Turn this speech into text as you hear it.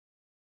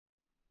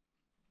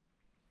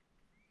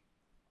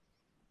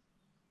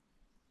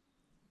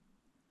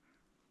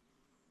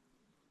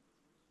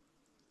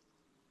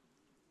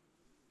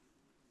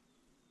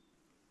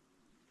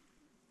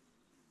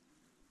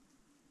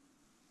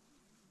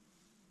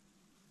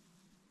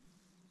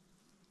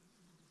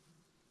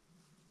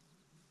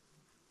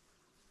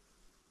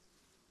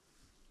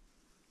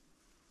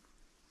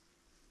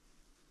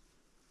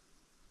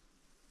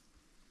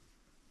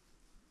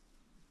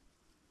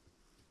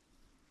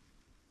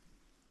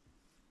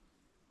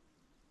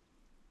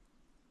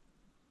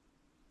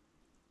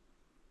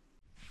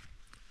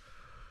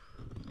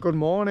Good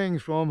morning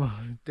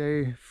from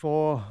day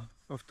 4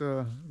 of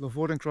the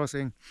Lofoten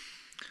Crossing.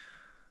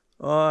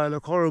 I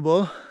look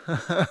horrible,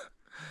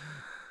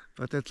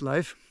 but that's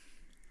life.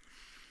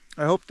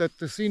 I hope that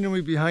the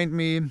scenery behind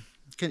me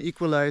can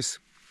equalize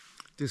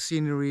the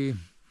scenery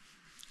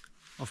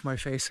of my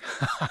face.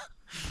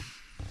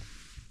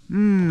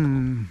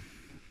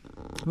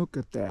 Look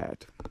at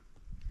that.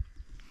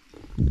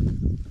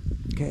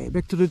 Okay,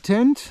 back to the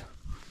tent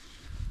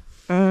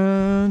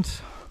and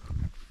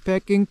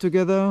packing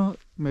together,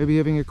 maybe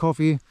having a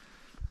coffee,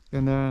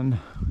 and then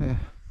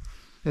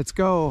let's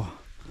go.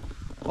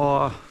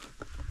 Or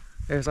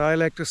as I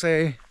like to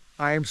say,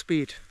 I am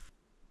speed.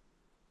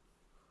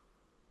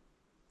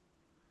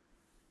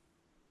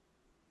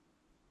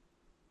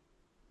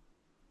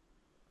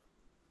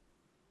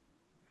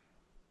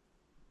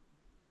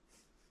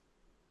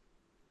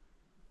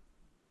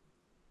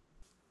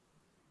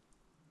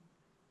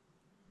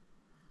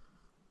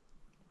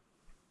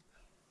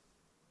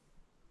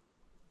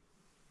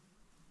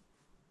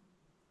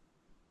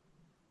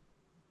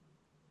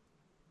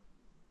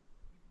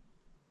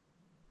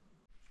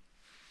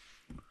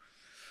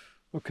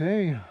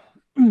 Okay,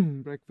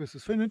 breakfast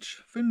is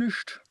finished.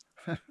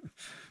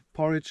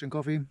 Porridge and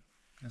coffee,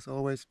 as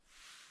always.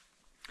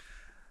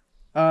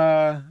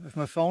 With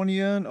my phone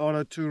here in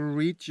order to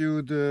read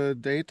you the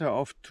data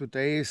of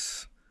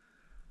today's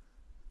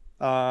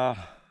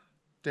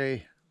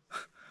day.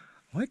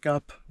 Wake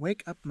up,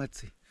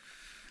 Matzi.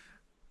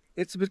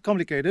 It's a bit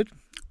complicated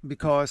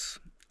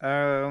because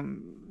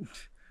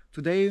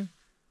today,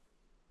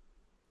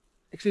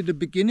 actually the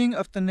beginning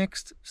of the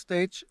next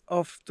stage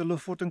of the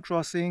Lofoten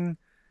Crossing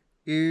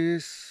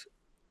is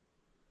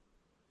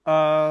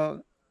a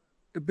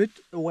bit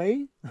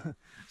away.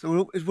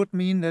 So it would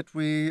mean that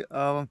we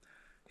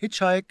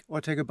hitchhike or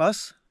take a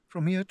bus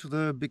from here to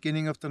the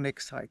beginning of the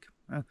next hike.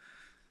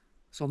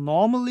 So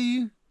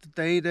normally the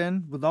day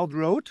then without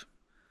road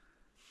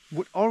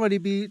would already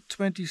be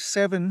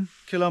 27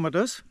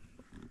 kilometers.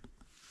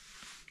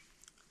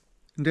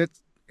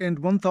 And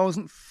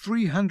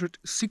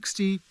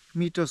 1,360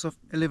 meters of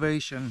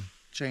elevation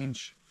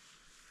change.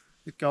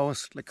 It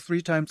goes like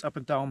 3 times up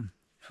and down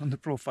on the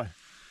profile.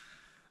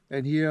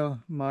 And here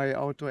my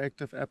Auto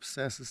Active app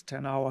says it's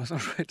 10 hours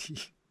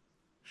already.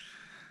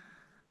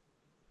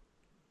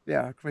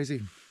 Yeah,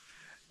 crazy.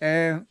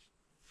 Then,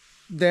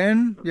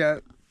 yeah,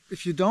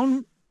 if you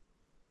don't,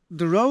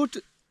 the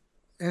road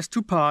has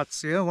 2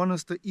 parts. Yeah, one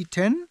is the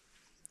E10,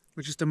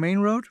 which is the main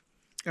road,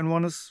 and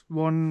one is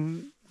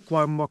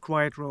more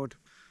quiet road.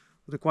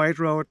 The quiet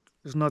road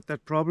is not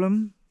that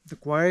problem. The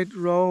quiet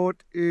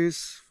road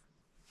is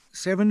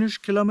 7-ish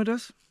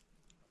kilometers,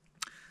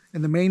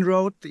 and the main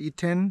road, the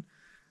E10,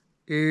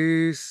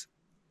 is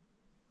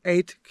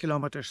 8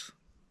 kilometers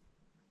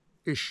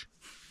ish.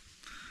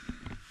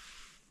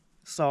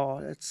 So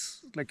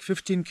it's like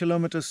 15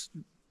 kilometers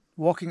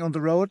walking on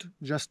the road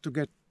just to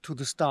get to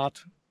the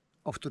start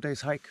of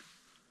today's hike.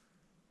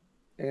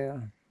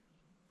 Yeah.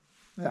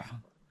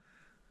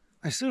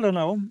 I still don't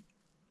know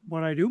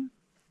what I do.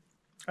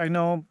 I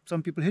know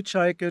some people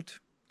hitchhike it.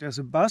 There's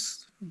a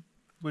bus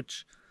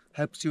which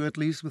helps you at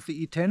least with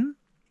the E10,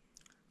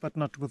 but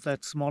not with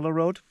that smaller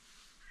road.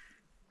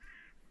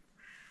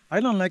 I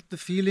don't like the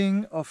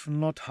feeling of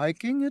not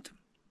hiking it,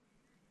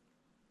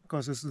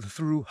 because it's a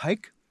through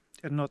hike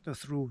and not a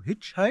through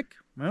hitchhike.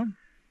 Yeah?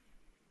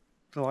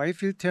 So I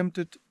feel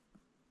tempted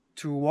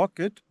to walk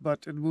it,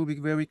 but it will be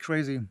very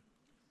crazy.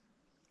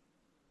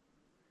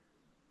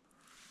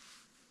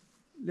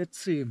 Let's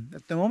see.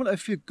 At the moment I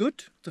feel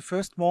good. The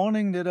first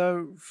morning that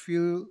I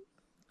feel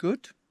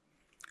good.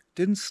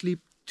 Didn't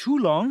sleep too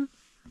long.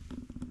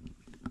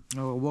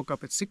 I woke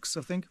up at 6,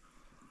 I think.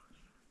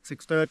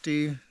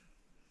 6:30.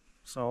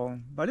 So,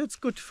 but it's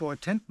good for a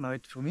tent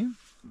night for me.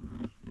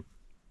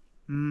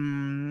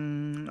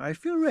 I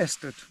feel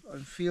rested. I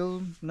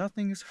feel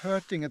nothing is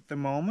hurting at the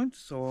moment.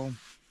 So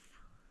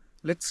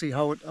let's see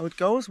how it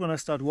goes when I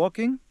start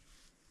walking.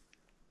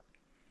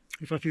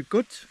 If I feel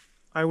good,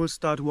 I will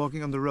start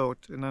walking on the road,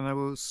 and then I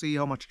will see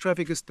how much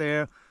traffic is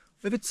there.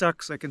 If it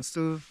sucks, I can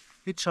still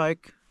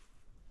hitchhike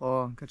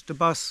or catch the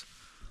bus.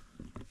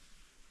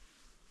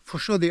 For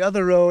sure the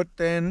other road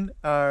then,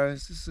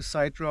 this is a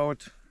side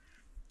road.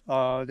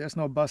 There's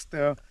no bus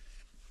there,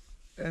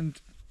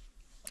 and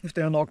if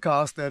there are no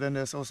cars there, then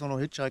there's also no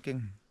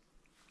hitchhiking.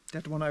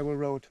 That one I will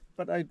road,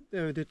 but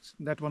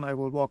that one I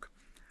will walk.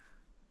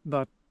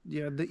 But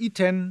yeah, the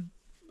E10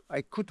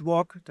 I could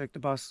walk, take the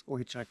bus or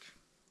hitchhike.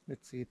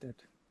 Let's see it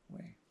that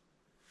way.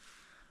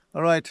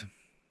 All right,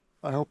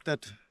 I hope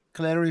that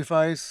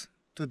clarifies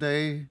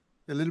today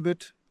a little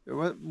bit. There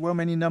were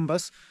many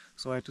numbers,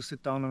 so I had to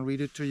sit down and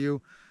read it to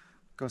you,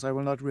 because I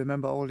will not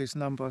remember all these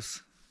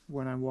numbers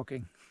when I'm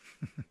walking.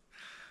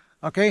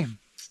 Okay,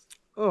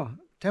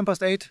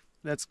 8:10.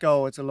 Let's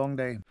go, it's a long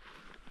day.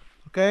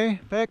 Okay,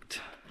 packed.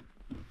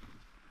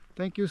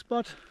 Thank you,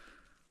 spot.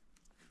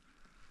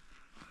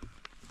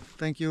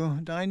 Thank you,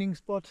 dining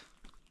spot.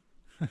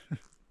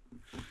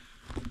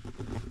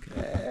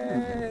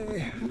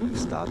 Okay,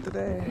 start the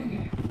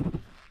day.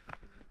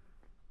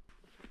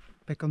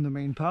 Back on the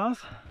main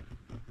path.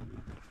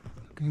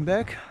 Looking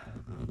back.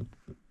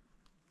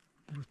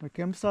 There's my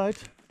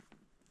campsite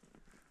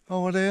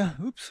over there.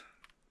 Oops,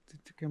 did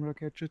the camera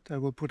catch it? I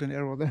will put an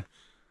arrow there.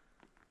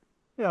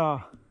 Yeah.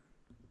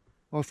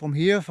 Well, from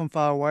here, from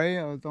far away,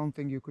 I don't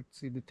think you could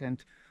see the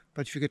tent.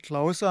 But if you get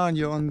closer and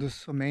you're on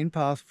this main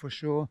path, for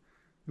sure,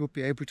 you would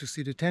be able to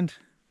see the tent.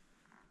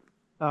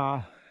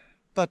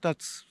 But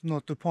that's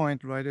not the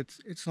point, right?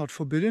 It's not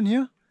forbidden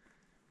here.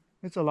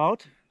 It's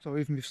allowed. So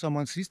even if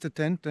someone sees the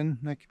tent, then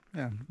like,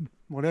 yeah,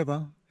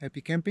 whatever, happy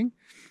camping.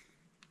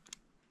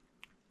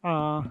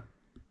 I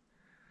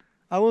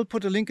will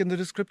put a link in the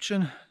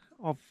description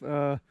of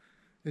a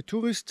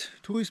tourist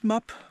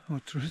map,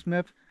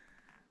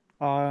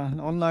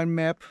 an online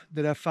map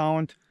that I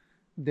found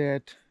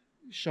that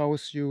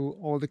shows you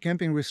all the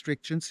camping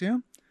restrictions here.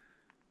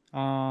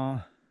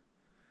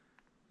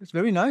 It's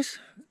very nice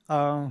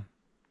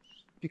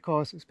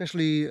because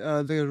especially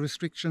the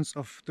restriction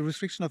of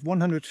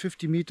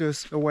 150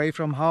 meters away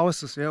from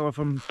houses, yeah, or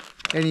from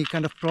any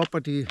kind of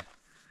property,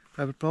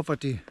 private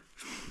property.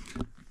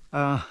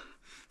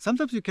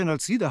 Sometimes you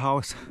cannot see the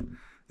house.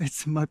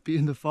 It might be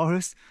in the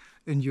forest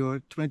and you're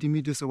 20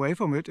 meters away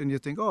from it and you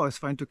think, oh, it's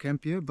fine to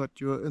camp here,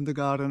 but you're in the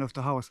garden of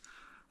the house.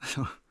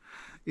 So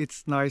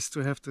it's nice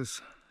to have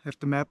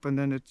the map, and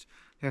then it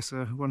has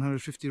a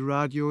 150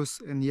 radius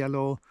in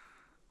yellow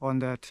on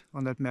that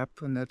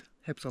map, and that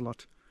helps a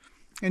lot.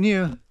 And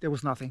here there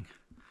was nothing.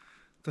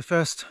 The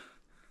first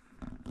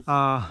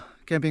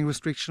camping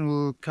restriction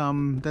will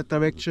come that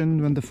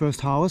direction when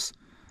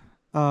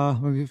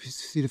when we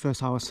see the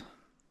first house.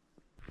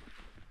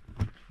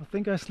 I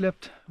think I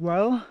slept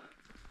well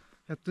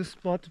at this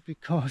spot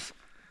because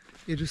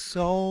it is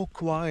so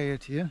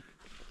quiet here.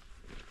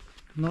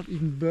 Not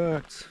even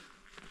birds.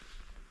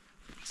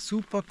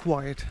 Super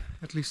quiet,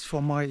 at least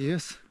for my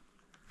ears.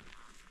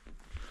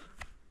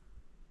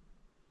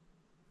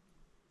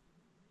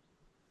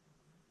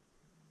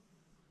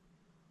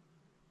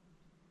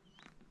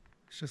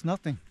 It's just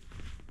nothing.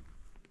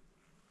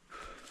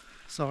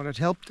 So that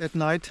helped at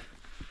night.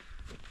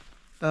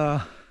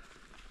 Because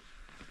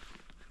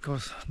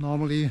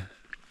normally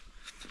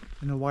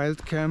in a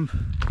wild camp,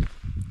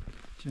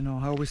 you know,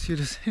 I always hear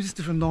these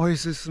different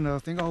noises and I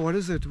think, oh, what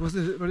is it? What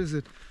is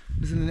it?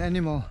 Is it an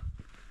animal?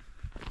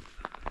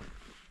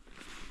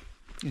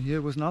 And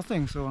here was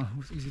nothing, so it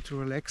was easy to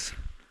relax.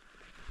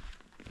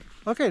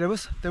 Okay, there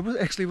was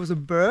a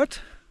bird.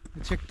 I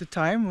checked the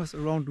time, it was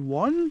around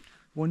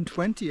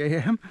 1:20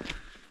 a.m.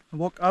 I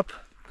woke up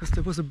because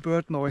there was a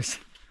bird noise.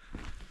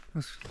 It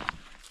was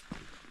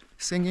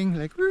singing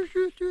like,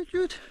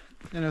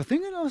 and I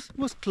think it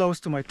was close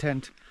to my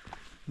tent.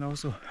 And I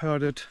also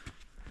heard it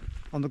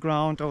on the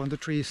ground or on the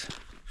trees.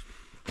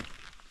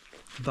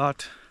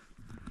 But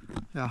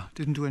yeah,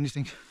 didn't do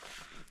anything.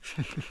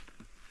 I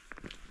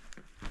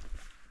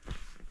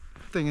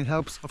think it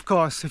helps, of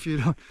course, if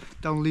you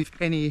don't leave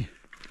any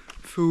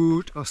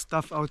food or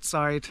stuff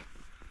outside.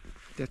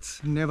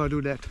 Never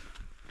do that.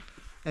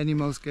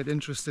 Animals get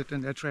interested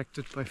and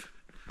attracted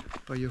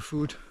by your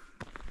food.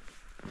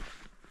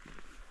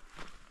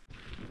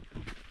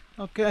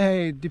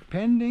 Okay,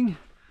 depending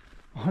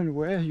on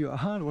where you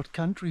are, what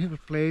country,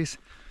 what place,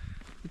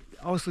 it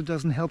also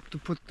doesn't help to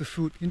put the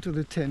food into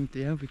the tent,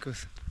 yeah,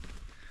 because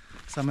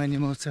some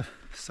animals have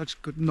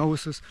such good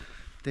noses,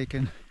 they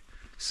can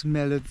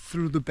smell it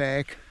through the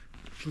bag,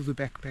 through the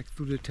backpack,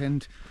 through the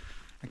tent,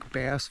 like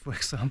bears, for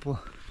example.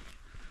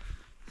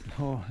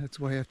 Oh, that's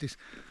why you have these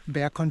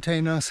bear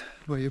containers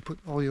where you put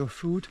all your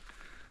food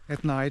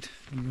at night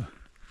and you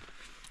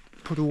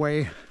put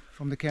away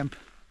from the camp.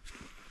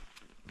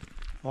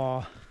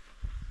 Or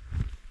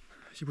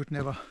you would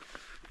never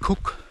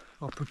cook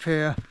or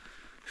prepare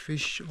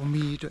fish or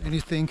meat or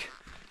anything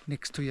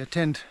next to your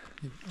tent.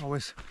 You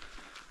always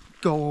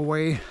go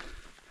away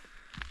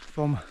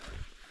from,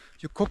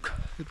 you cook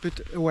a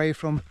bit away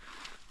from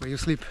where you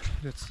sleep.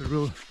 That's the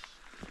rule.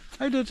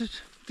 I did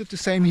the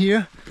same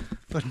here,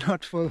 but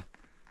not for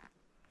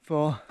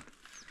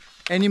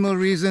animal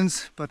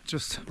reasons, but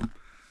just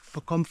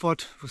for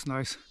comfort. It was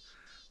nice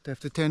to have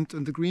the tent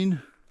in the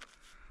green,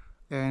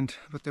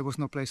 but there was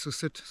no place to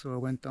sit, so I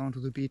went down to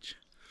the beach.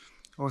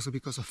 Also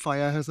because of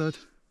fire hazard.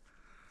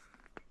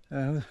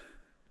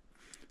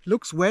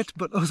 Looks wet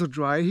but also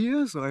dry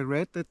here, so I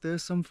read that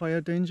there's some fire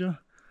danger.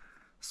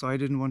 So I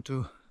didn't want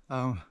to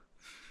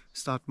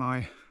start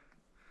my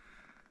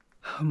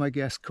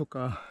gas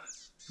cooker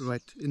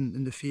right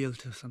in the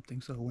field or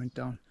something, so I went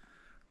down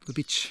to the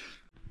beach.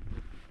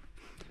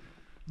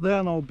 There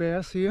are no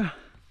bears here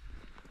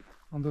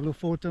on the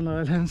Lofoten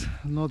Islands,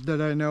 not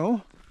that I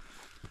know.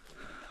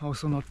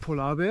 Also not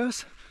polar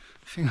bears,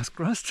 fingers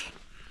crossed.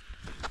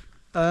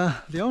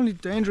 The only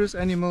dangerous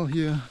animal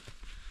here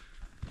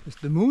is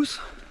the moose,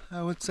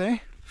 I would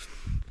say.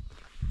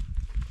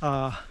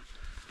 Well,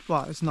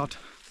 it's not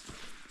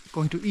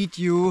going to eat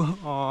you,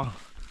 or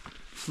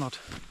it's not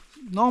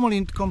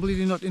normally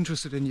completely not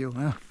interested in you.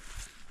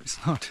 It's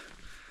not.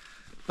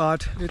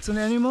 But it's an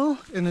animal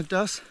and it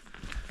does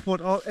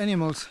what all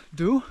animals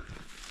do.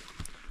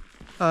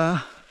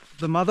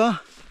 The mother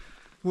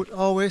would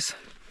always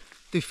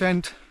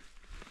defend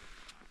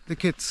the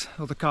kids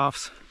or the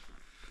calves.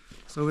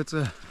 So it's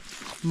a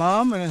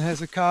mom and it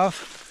has a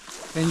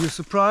calf and you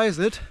surprise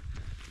it,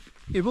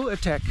 it will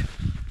attack.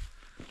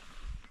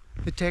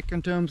 Attack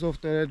in terms of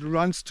that it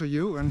runs to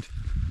you and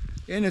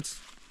it's,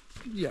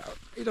 yeah,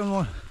 I don't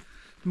know,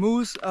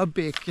 moose are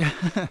big.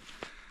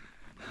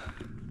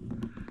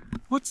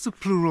 What's the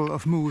plural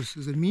of moose?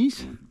 Is it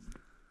meese?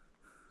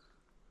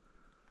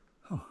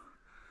 Oh,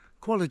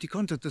 quality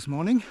content this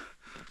morning.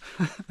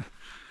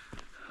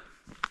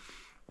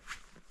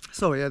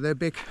 So yeah, they're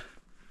big,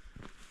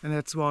 and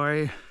that's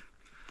why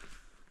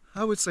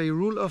I would say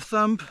rule of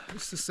thumb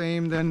is the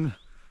same then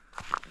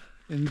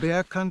in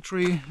bear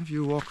country. If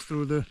you walk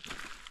through the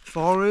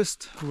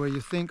forest where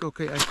you think,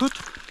 okay, I could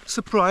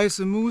surprise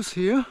a moose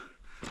here,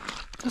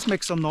 just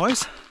make some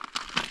noise.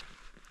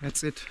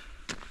 That's it.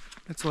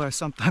 That's why I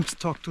sometimes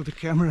talk to the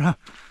camera,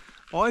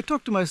 or I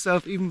talk to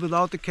myself even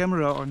without the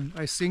camera on.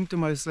 I sing to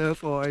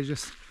myself, or I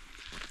just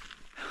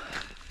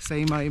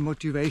say my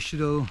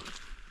motivational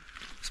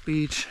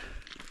speech.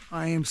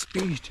 I am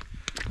speed.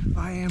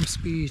 I am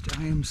speed.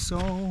 I am so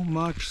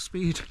much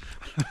speed.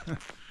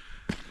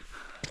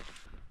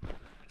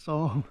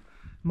 So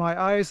my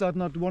eyes are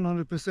not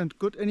 100%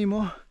 good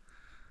anymore.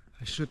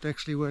 I should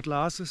actually wear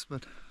glasses,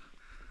 but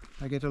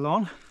I get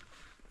along.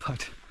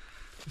 But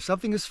if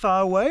something is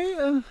far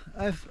away,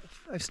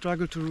 I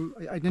struggle to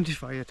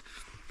identify it.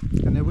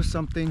 And there was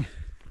something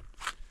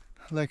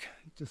like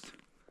just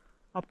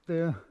up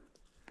there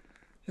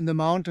in the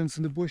mountains,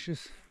 in the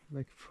bushes,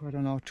 like, I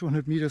don't know,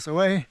 200 meters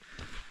away.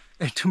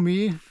 And to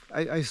me,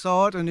 I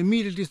saw it and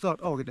immediately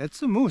thought, oh,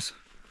 that's a moose.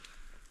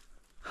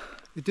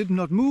 It did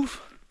not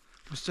move,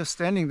 it was just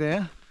standing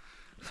there.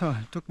 So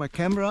I took my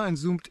camera and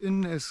zoomed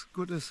in as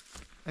good as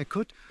I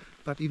could,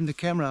 but even the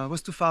camera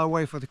was too far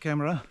away for the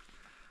camera.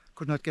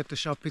 Could not get the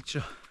sharp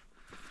picture.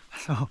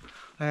 So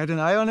I had an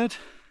eye on it,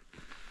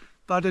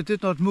 but it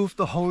did not move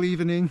the whole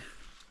evening.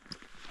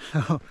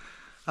 So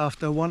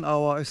after 1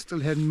 hour I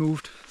still hadn't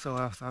moved, so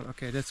I thought,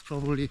 okay, that's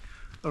probably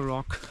a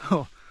rock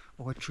or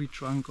a tree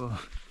trunk or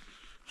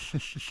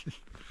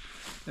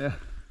yeah.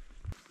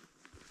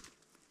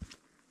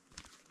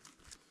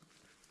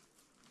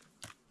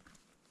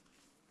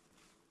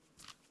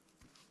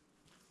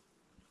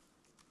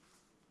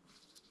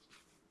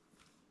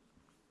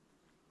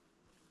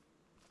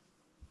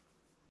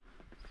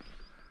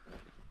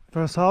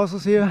 First house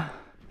is here,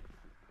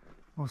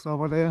 was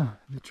over there,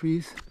 the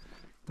trees,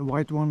 the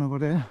white one over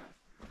there.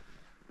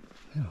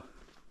 Yeah.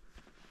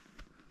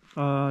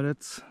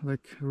 That's like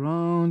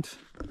around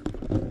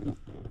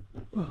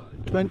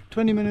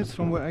 20 minutes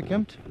from where I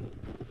camped.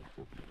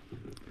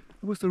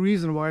 That was the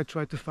reason why I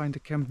tried to find a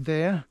camp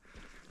there,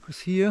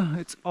 because here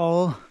it's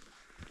all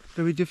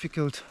very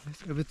difficult.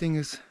 Everything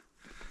is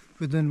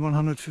within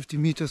 150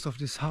 meters of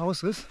these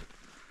houses.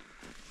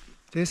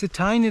 There's a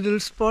tiny little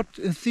spot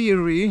in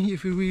theory,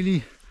 if you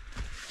really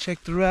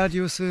check the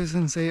radiuses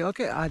and say,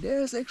 okay,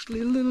 there's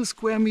actually a little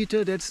square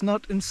meter that's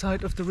not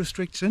inside of the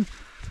restriction.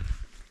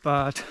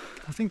 But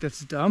I think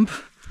that's dumb,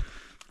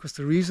 because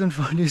the reason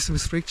for these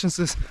restrictions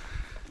is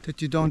that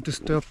you don't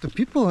disturb the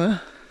people.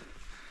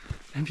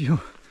 If you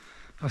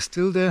are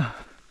still there,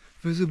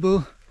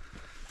 visible,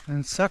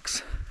 and it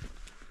sucks.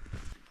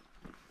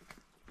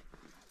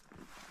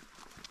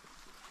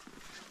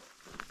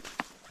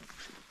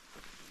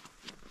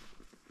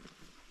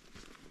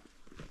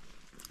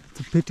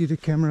 Pity the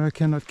camera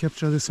cannot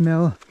capture the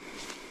smell.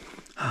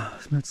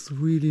 It smells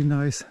really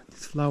nice,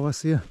 these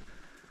flowers here.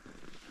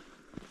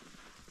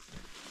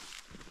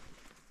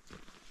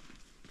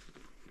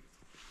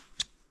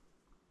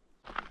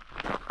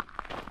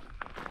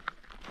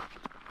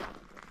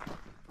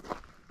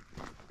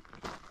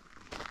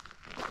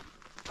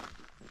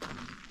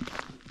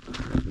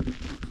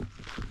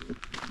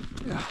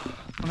 Yeah,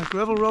 on a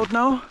gravel road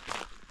now.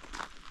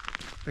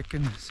 Back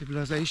in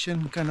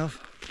civilization, kind of.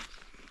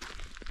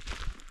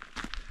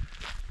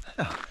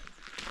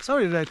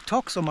 Sorry that I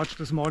talk so much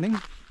this morning,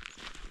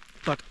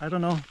 but I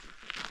don't know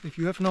if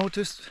you have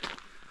noticed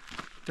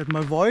that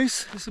my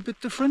voice is a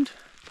bit different.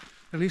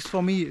 At least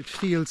for me it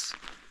feels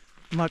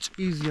much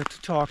easier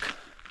to talk.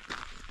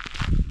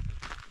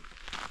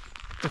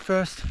 The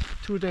first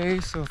 2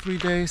 days or 3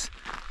 days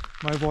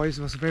my voice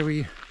was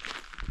very,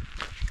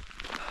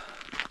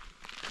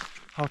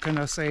 how can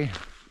I say,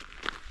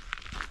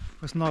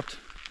 was not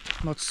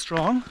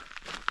strong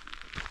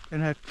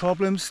and had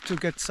problems to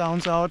get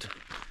sounds out.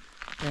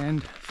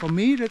 And for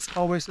me that's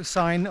always a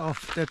sign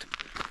of that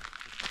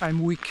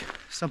I'm weak,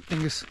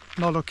 something is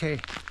not okay.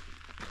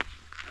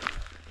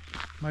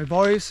 My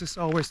voice is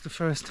always the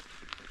first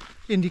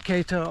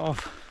indicator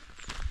of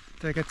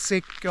that I get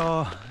sick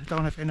or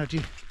don't have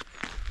energy.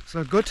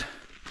 So good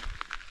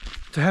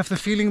to have the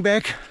feeling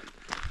back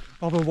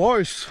of a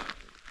voice.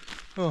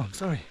 Oh, I'm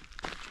sorry.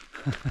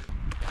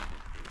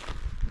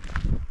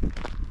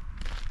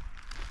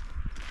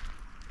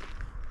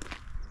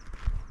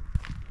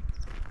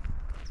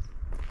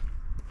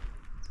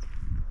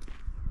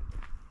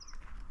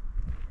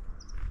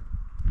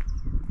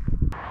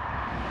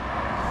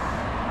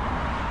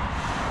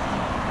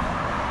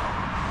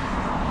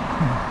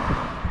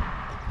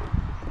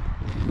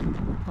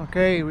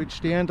 Okay,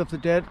 reached the end of the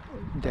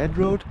dead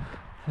road,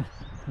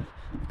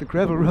 the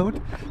gravel road.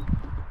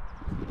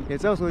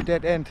 It's also a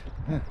dead end.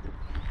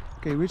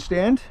 Okay, reached the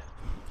end.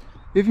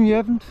 If you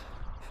haven't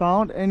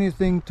found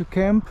anything to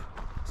camp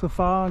so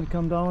far and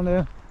come down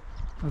there,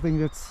 I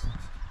think that's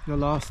your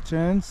last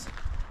chance.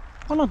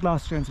 Well, not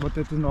last chance, but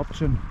that's an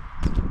option.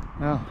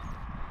 Yeah,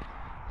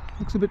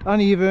 looks a bit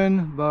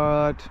uneven,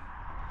 but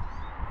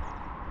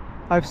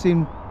I've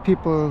seen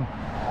people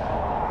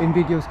in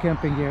videos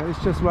camping here.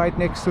 It's just right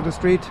next to the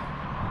street.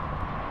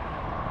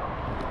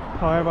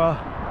 However,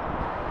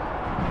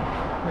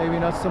 maybe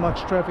not so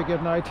much traffic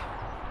at night.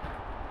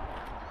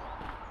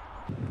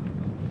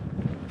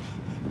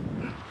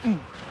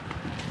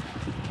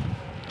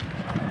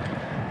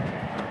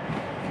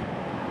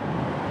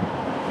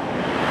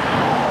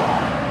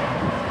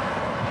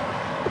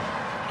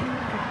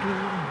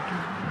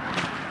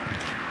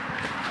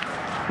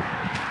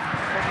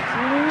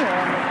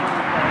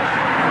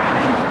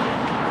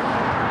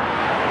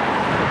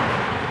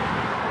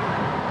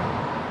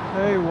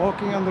 Hey,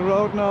 walking on the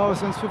road now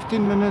since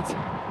 15 minutes.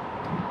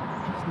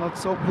 It's not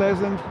so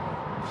pleasant.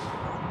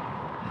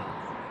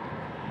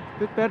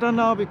 Bit better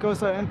now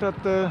because I entered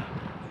the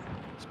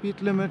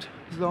speed limit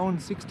zone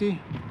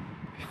 60.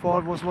 Before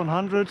it was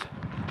 100.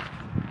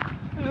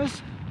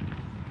 Yes.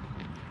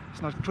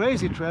 It's not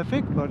crazy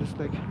traffic, but it's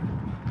like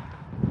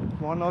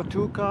 1 or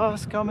 2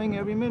 cars coming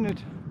every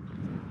minute.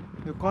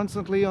 You're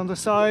constantly on the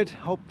side,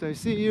 hope they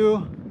see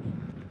you.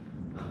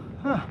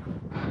 Huh.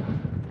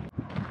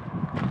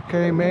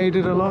 Okay, made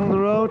it along the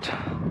road.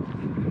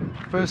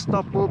 First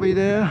stop will be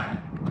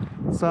there.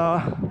 It's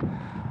a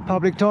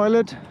public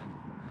toilet.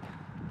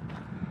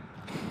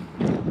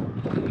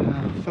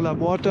 Fill up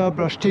water,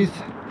 brush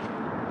teeth,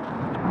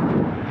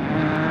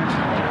 and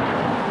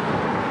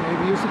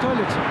maybe use the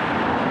toilet.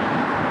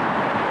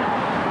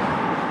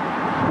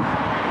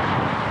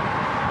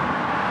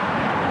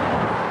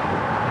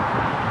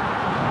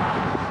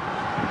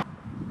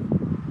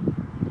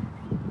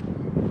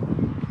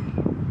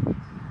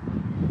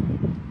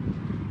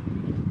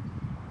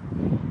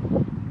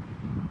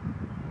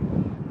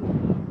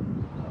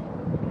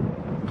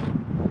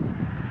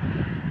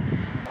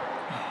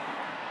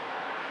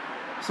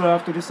 So I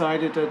have to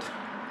decide that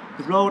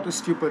the road is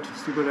stupid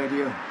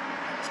idea.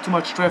 It's too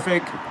much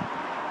traffic,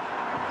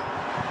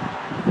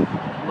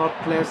 not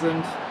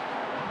pleasant.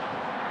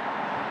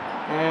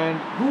 And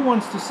who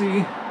wants to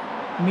see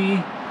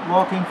me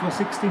walking for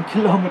 16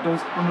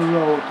 kilometers on the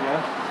road?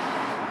 Yeah?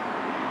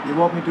 You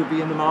want me to be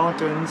in the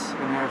mountains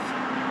and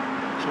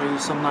show you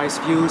some nice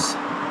views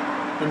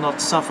and not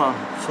suffer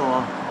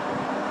for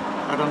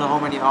I don't know how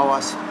many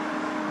hours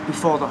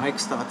before the hike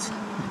starts.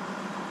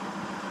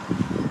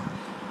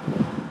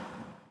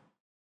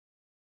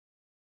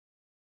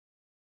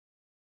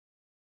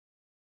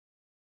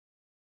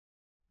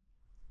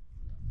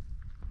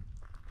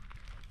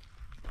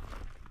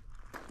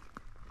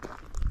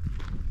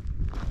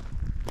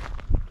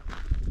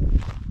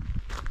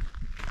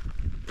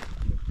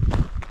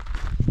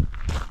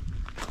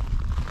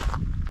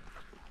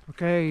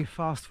 Okay,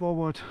 fast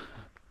forward.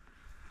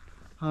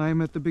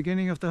 I'm at the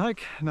beginning of the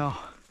hike now.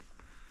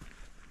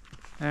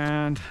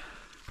 And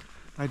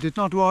I did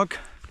not walk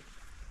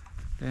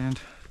and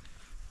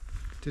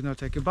did not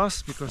take a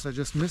bus because I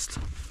just missed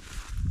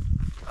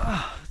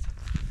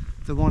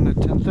the one at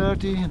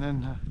 10:30, and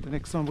then the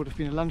next one would have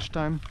been at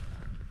lunchtime.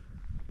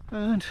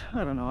 And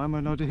I don't know,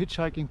 I'm not a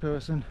hitchhiking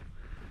person.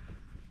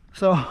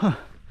 So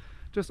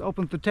just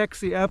opened the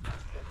taxi app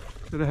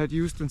that I had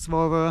used in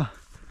Svalbard,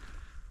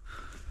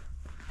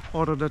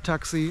 ordered a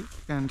taxi,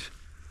 and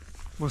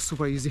was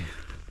super easy.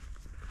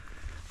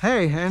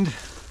 Hey, and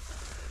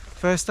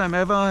first time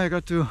ever I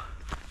got to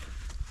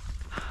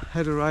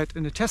had a ride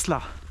in a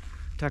Tesla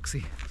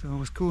taxi, so it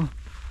was cool.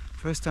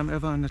 First time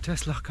ever in a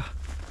Tesla car.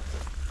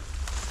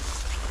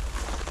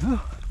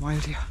 Oh,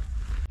 wild here.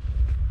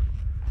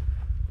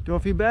 Do I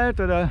feel bad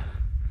that I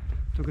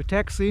took a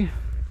taxi?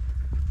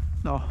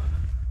 No.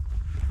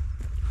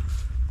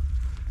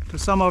 To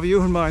some of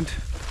you who might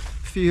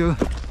feel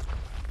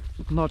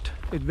not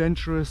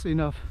adventurous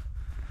enough,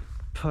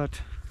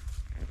 but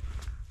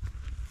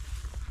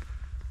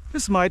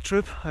this is my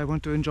trip. I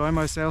want to enjoy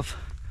myself.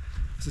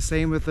 It's the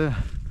same with the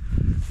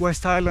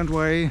West Highland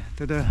Way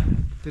that I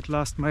did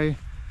last May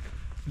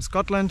in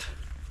Scotland.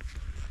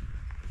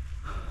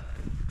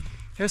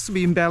 It has to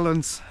be in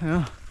balance.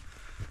 Yeah?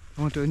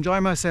 I want to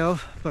enjoy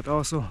myself, but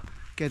also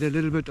get a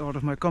little bit out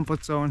of my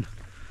comfort zone.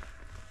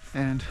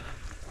 And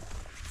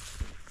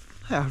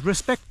yeah,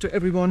 respect to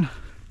everyone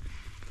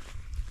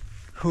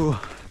who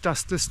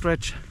does this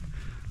stretch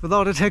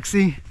without a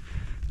taxi.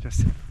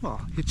 Just,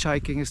 well,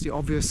 hitchhiking is the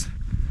obvious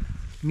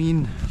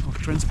mean of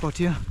transport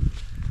here.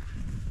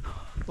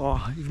 Or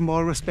even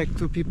more respect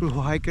to people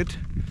who hike it.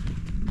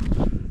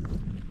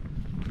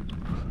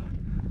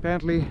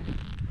 Apparently,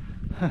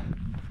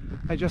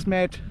 I just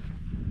met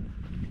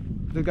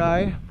the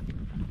guy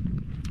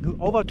who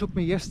overtook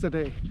me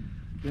yesterday.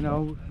 You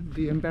know,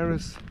 the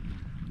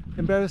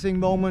embarrassing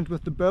moment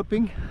with the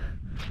burping.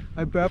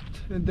 I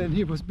burped and then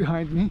he was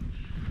behind me.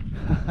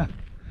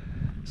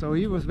 So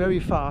he was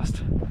very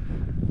fast.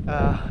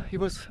 He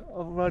was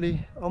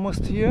already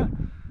almost here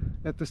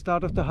at the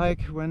start of the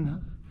hike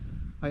when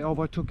I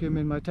overtook him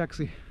in my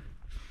taxi.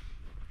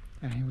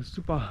 And he was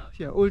super,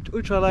 yeah,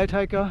 ultra light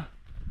hiker.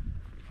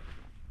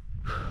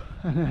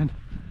 And then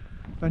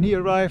when he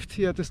arrived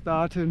here at the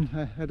start, and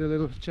I had a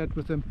little chat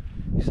with him,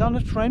 he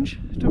sounded French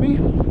to me.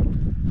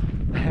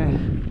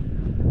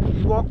 And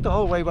he walked the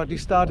whole way, but he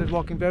started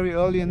walking very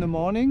early in the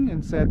morning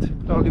and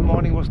said early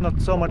morning was not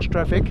so much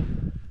traffic.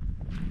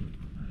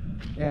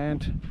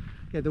 And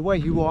yeah, the way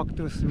he walked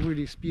was a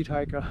really speed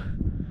hiker.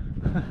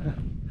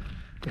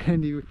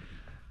 And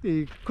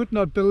he could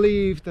not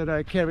believe that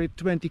I carried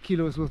 20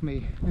 kilos with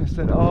me. He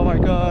said, oh my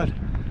god,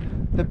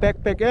 the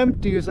backpack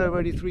empty is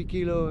already 3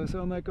 kilos,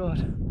 oh my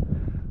god.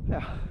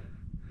 Yeah,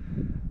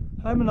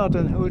 I'm not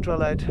an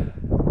ultralight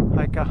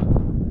hiker.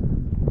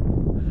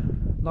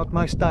 Not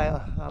my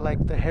style. I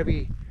like the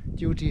heavy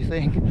duty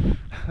thing.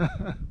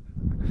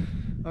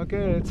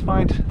 Okay, let's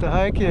find the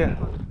hike here.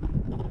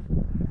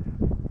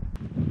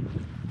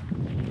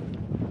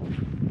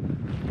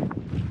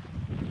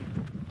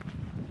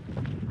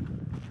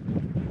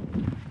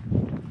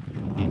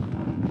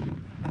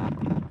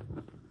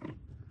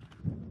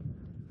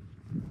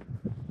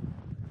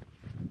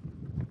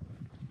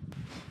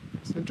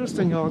 It's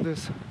interesting how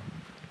this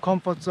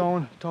comfort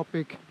zone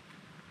topic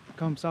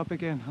comes up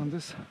again on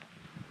this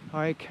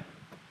hike,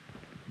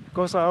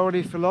 because I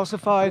already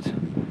philosophized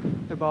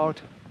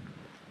about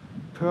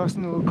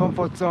personal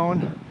comfort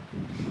zone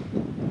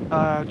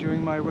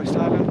during my West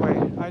Highland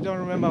Way. I don't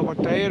remember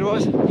what day it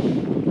was,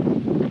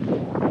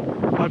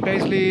 but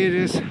basically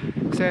it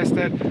says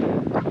that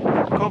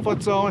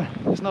comfort zone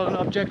is not an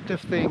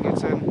objective thing.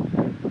 It's an,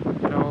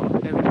 you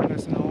know, everyone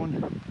has an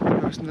own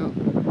personal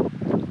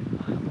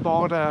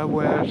border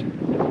word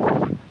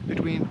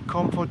between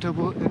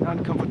comfortable and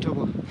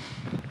uncomfortable,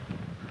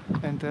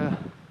 and the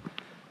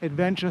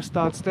adventure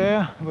starts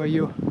there, where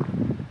you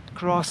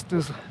cross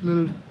this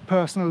little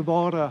personal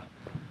border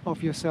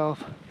of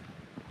yourself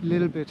a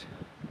little bit.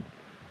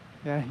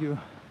 Yeah, if you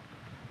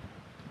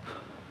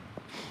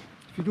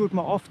do it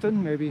more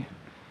often, maybe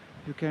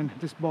you can,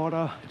 this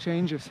border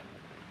changes.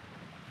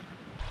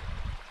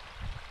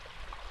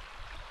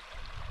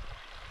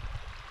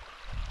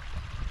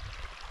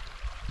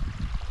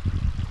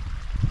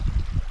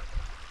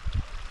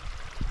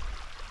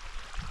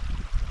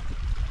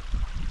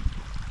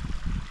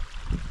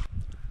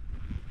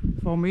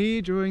 For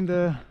me, during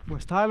the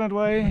West Highland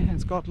Way in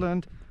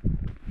Scotland,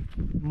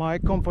 my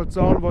comfort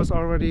zone was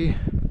already,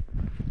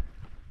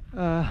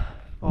 I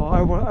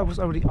was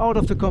already out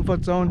of the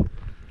comfort zone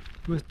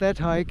with that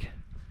hike,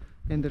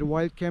 and the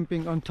wild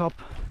camping on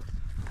top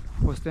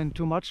was then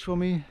too much for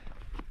me.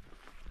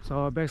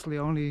 So I basically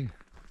only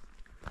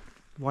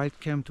wild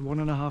camped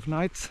 1.5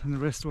 nights, and the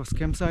rest was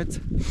campsites.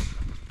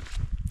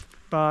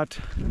 But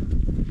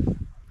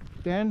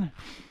then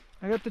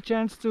I got the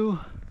chance to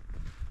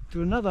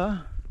do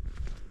another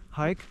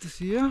hike this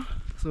year,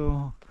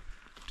 so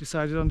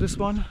decided on this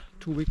one,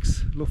 2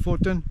 weeks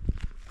Lofoten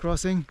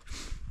Crossing,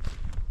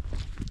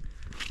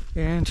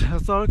 and I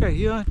thought, okay,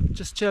 here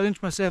just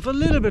challenge myself a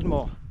little bit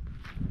more.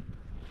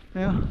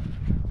 Yeah,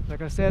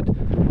 like I said,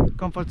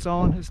 comfort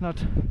zone is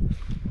not,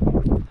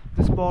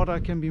 this border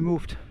can be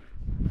moved.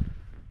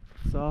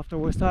 So after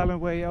West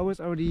Highland Way I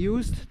was already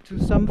used to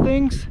some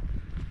things,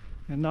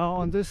 and now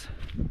on this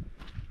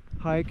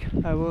hike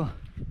I will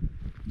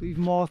do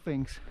even more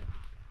things.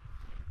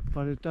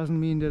 But it doesn't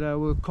mean that I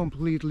will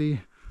completely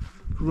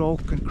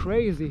rogue and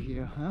crazy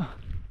here, huh?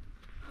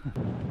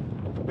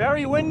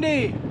 Very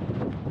windy!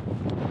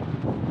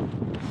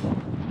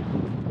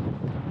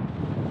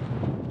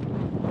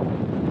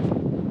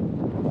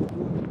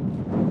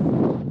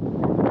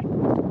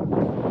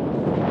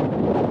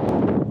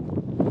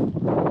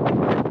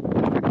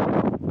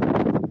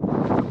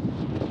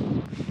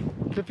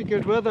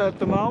 Difficult weather at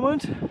the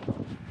moment,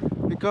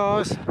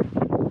 because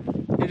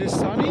it is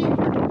sunny,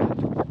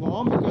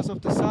 warm because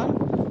of the sun.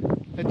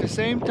 At the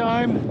same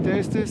time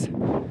there's this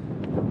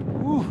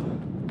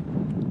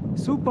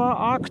super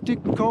arctic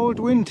cold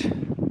wind.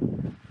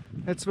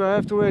 That's why I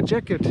have to wear a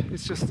jacket.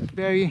 It's just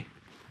very,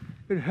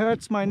 it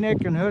hurts my neck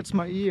and hurts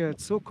my ear.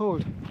 It's so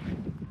cold.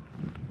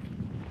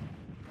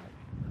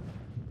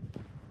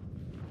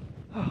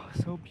 Oh,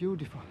 so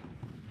beautiful.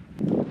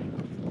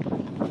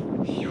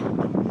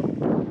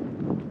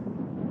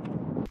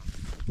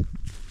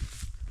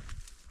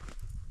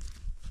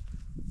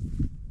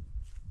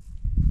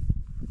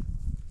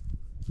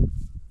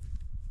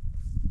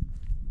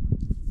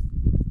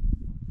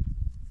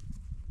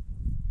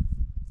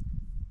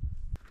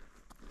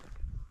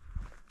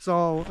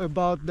 So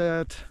about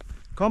that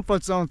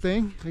comfort zone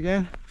thing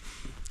again,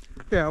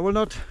 yeah, I will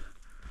not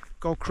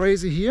go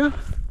crazy here.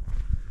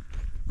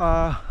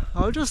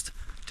 I'll just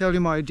tell you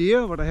my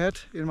idea, what I had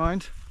in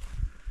mind.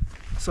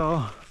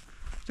 So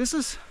this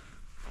is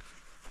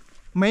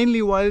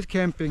mainly wild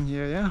camping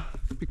here, yeah,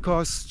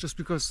 because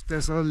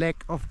there's a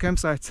lack of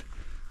campsites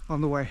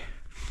on the way.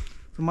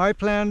 So my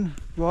plan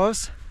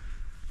was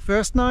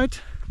first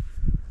night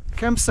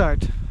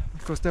campsite,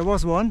 because there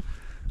was one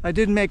I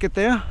didn't make it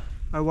there.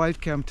 I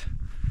wild camped.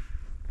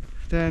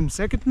 Then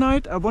second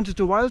night I wanted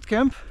to wild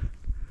camp,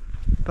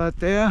 but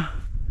there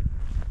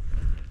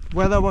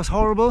weather was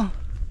horrible.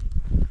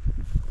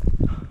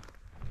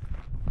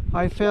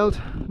 I felt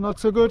not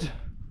so good,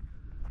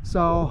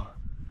 so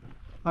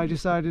I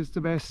decided it's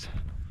the best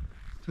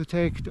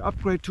to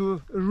upgrade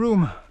to a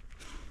room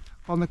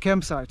on the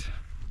campsite.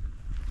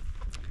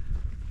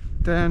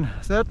 Then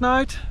third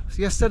night,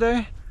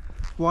 yesterday,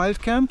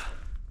 wild camp.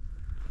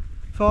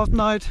 Fourth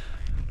night,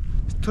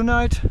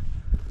 tonight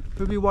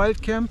will be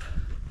wild camp.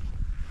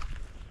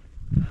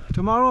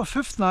 Tomorrow,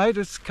 fifth night,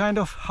 it's kind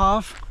of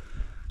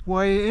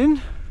halfway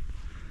in.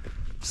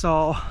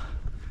 So,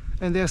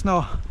 and there's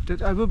no,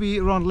 I will be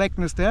around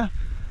Leknes there.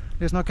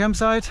 There's no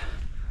campsite.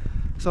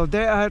 So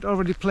there I had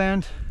already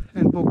planned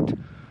and booked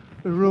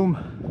a room.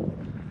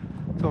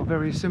 So a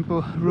very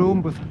simple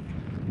room with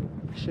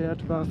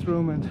shared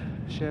bathroom and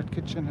shared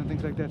kitchen and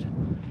things like that.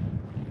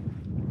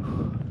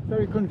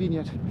 Very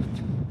convenient.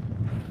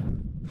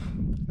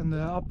 In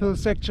the uphill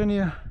section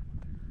here,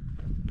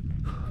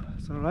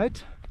 it's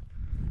alright.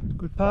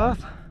 Good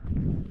path,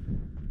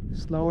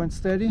 slow and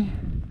steady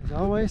as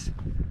always.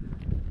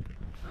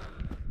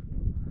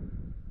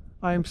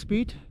 I am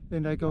speed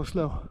and I go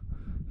slow.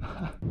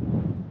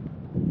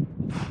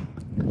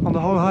 On the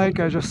whole hike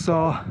I just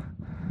saw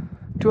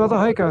two other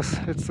hikers.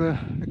 It's a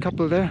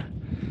couple there,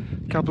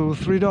 a couple with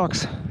 3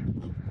 dogs.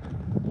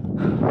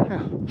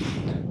 Yeah.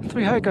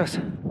 3 hikers,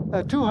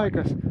 2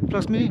 hikers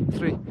plus me,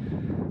 3.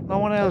 No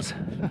one else.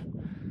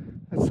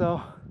 And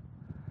so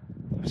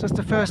just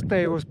the first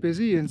day was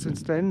busy, and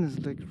since then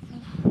it's like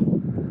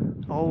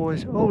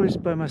always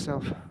by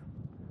myself,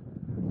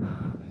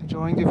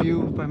 enjoying the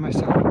view by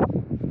myself.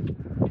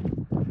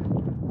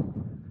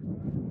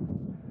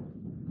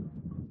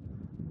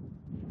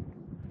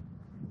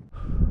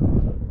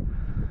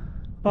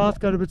 Path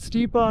got a bit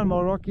steeper and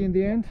more rocky in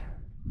the end,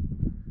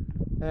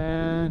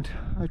 and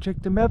I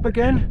checked the map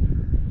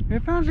again. We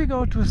apparently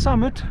go to a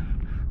summit.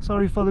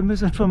 Sorry for the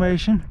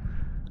misinformation,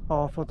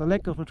 or for the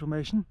lack of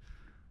information.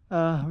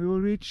 We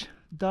will reach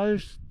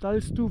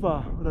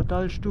Dalstuva, or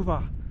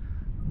Dalstuva.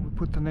 We'll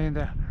put the name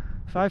there.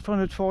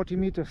 540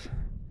 meters.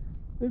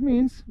 It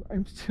means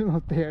I'm still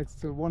not there. It's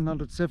still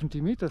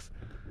 170 meters.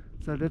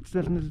 So that's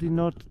definitely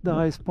not the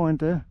highest point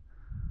there.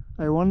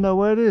 I wonder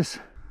where it is.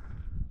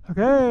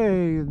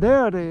 Okay,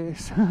 there it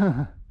is.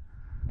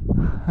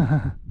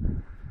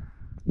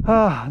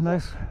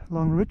 Nice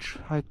long ridge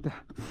height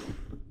there.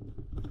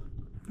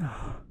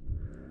 Oh,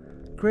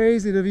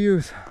 crazy the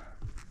views.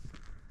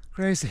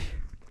 Crazy.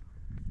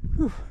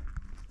 Whew.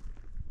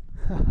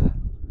 Oh,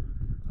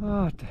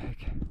 what the heck.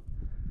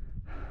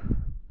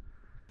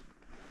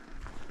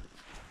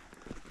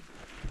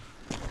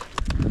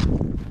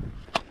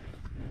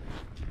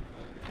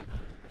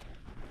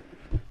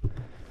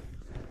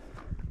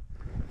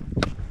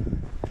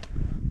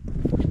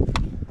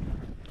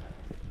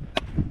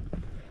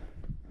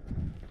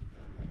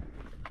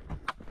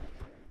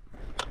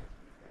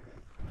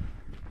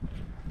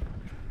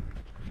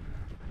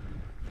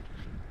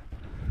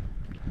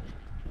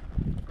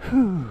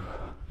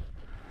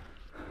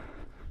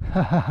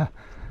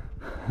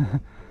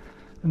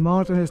 The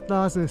mountain has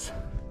glasses.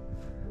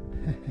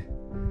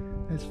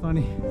 That's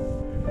funny.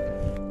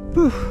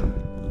 Whew.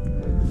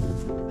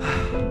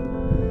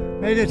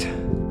 Made it.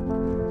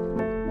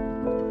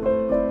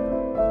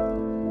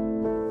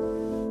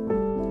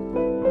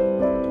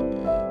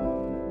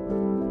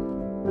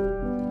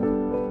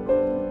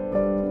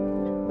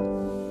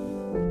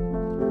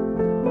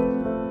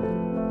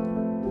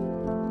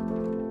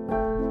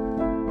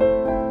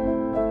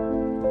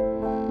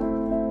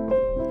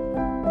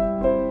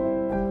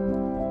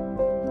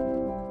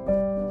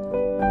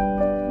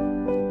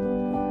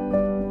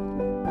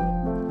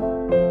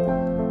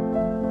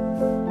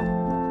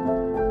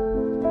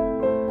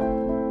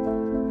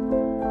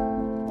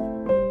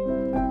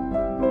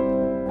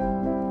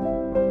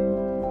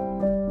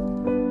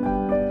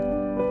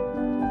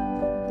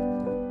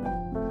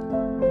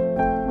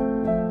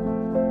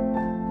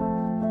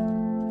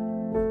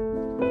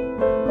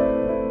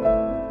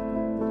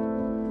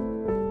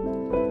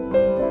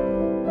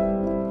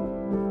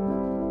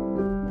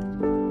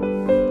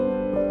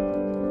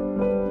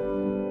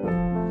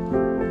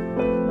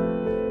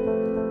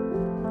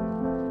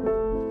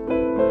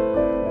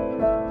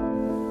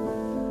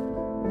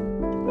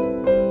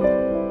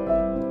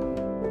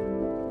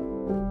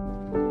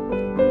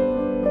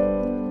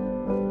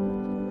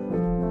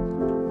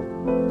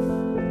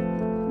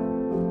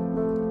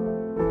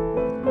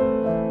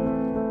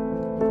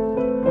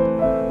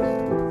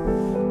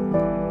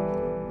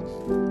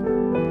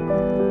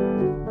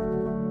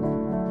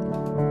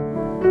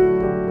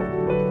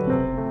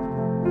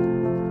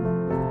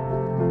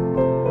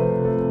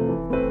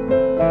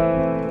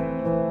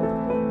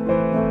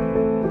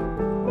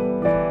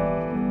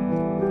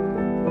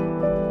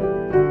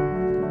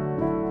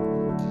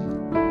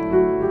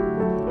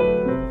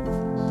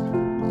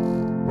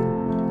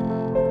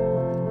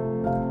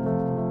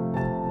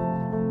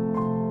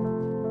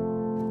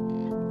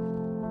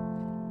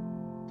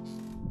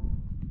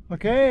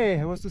 Okay,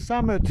 it was the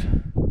summit.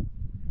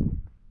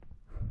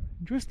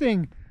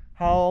 Interesting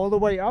how all the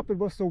way up it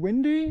was so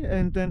windy,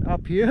 and then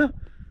up here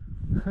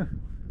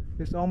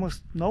there's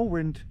almost no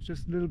wind,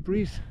 just a little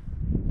breeze.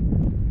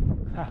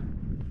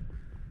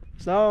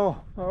 So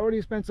I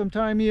already spent some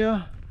time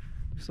here.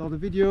 You saw the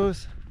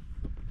videos,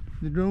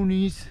 the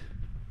dronies.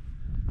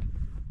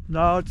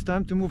 Now it's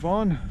time to move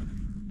on.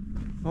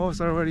 Oh,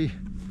 it's already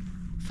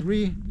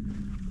 3,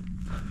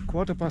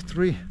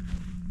 3:15.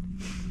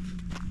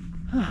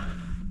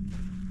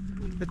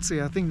 Let's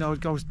see, I think now it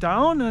goes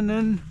down and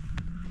then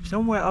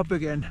somewhere up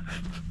again.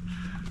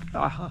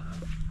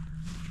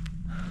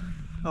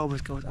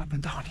 Always goes up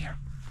and down here.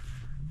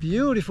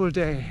 Beautiful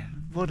day.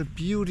 What a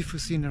beautiful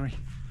scenery.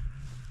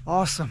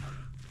 Awesome.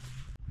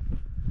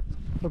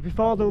 But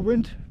before the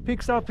wind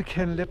picks up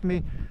again, let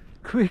me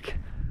quick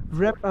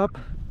wrap up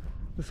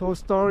this whole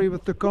story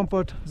with the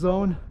comfort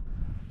zone.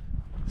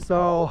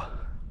 So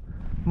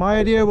my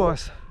idea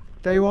was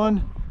day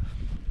 1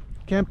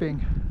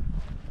 camping.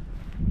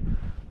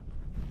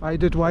 I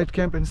did wild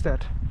camp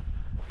instead.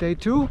 Day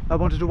 2 I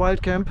wanted to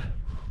wild camp.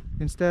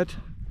 Instead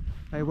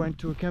I went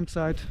to a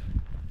campsite,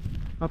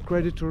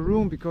 upgraded to a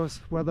room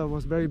because weather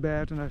was very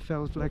bad and I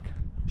felt like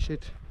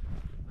shit.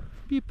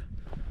 Beep.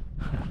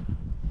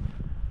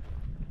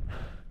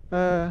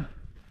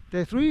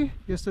 Day 3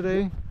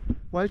 yesterday,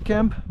 wild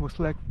camp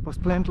was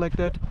planned like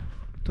that.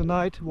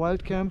 Tonight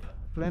wild camp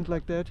planned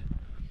like that.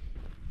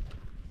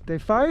 Day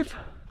 5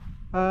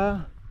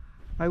 I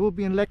will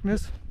be in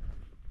Leknes,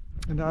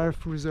 and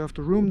I've reserved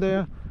a room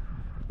there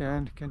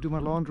and can do my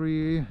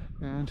laundry,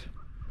 and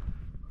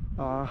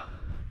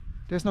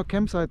there's no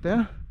campsite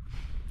there,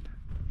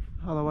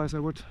 otherwise I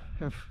would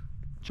have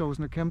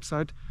chosen a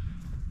campsite.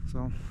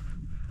 So,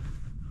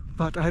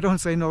 but I don't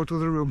say no to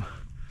the room.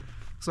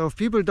 So if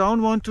people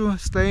don't want to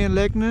stay in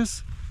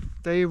Leknes,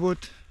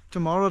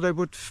 tomorrow they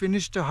would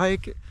finish the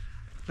hike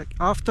like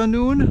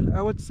afternoon,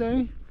 I would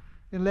say,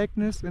 in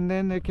Leknes, and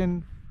then they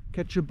can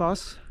catch a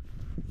bus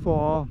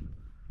for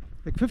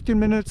like 15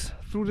 minutes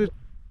through the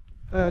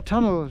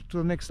tunnel to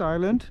the next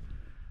island.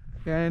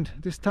 And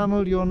this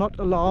tunnel you're not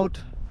allowed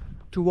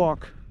to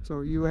walk,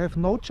 so you have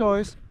no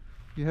choice.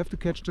 You have to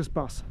catch this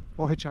bus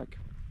or hitchhike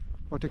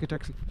or take a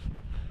taxi.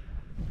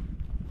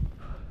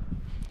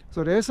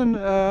 So there's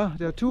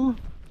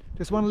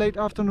one late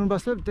afternoon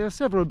bus. There are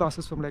several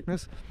buses from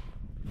Leknes,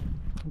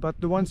 but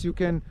the ones you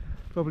can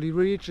probably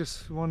reach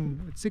is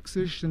one at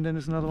 6ish, and then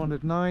there's another one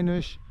at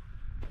 9ish,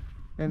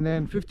 and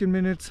then 15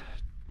 minutes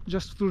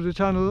just through the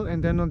tunnel,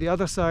 and then on the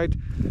other side,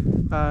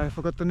 I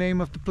forgot the name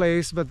of the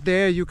place, but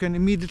there you can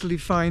immediately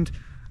find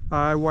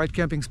wild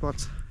camping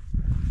spots.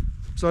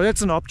 So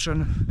that's an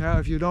option. Yeah,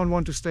 if you don't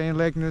want to stay in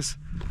Leknes,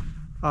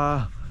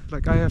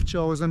 like I have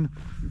chosen,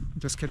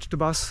 just catch the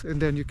bus and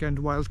then you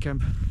can wild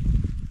camp.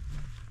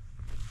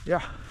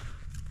 Yeah.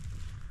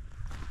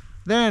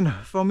 Then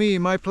for me,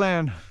 my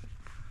plan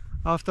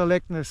after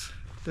Leknes,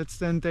 that's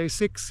then day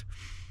 6,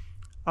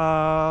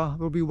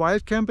 will be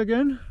wild camp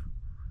again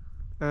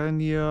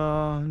near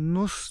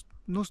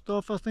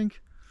Nussdorf, I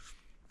think.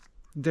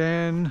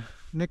 Then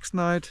next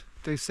night,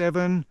 day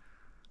 7,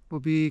 will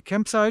be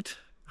campsite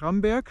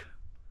Ramberg.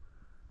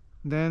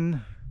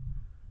 Then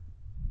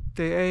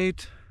day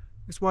 8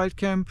 is wild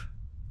camp.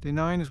 Day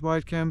 9 is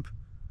wild camp.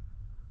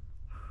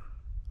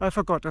 I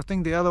forgot. I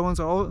think the other ones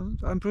are all.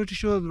 I'm pretty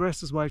sure the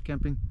rest is wild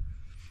camping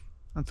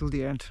until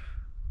the end.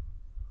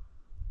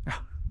 Yeah.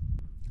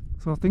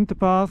 So I think the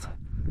path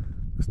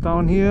is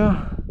down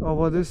here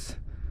over this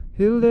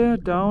hill there,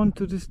 down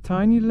to this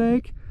tiny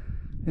lake,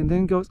 and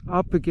then goes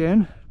up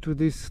again to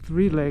these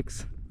 3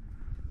 lakes.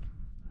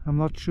 I'm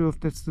not sure if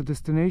that's the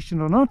destination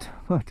or not,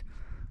 but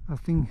I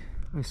think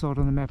I saw it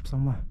on the map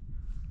somewhere.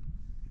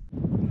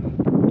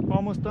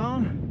 Almost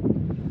down.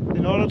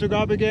 In order to go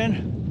up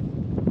again.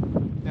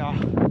 Yeah.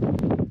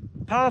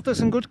 Path is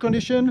in good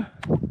condition.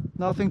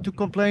 Nothing to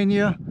complain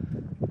here.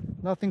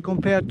 Nothing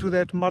compared to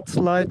that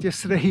mudslide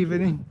yesterday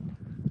evening.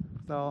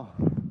 So,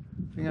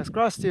 fingers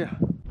crossed here.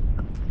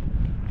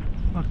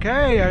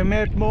 Okay, I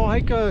met more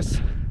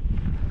hikers.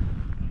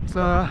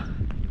 So,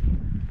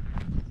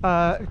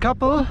 a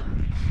couple.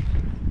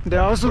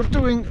 They're also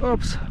doing,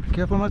 oops,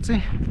 careful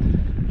Matzi.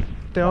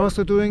 They're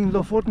also doing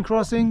Lofoten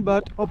Crossing,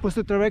 but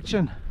opposite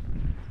direction.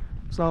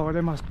 So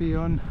they must be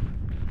on,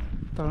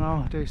 I don't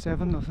know, day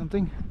 7 or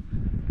something.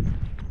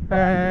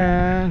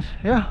 And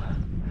yeah,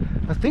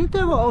 I think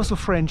they were also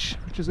French,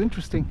 which is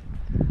interesting.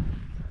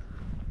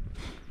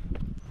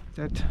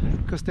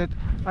 Because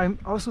I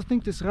also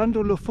think this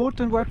Rando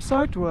Lofoten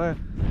website, where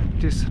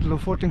this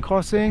Lofoten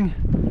Crossing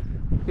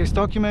is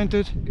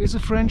documented, is a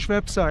French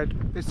website.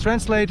 It's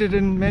translated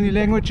in many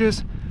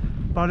languages,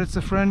 but it's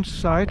a French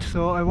site,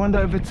 so I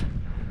wonder if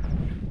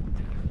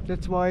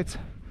that's why it's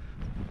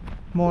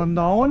more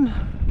known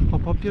or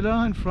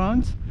popular in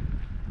France.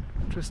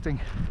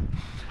 Interesting.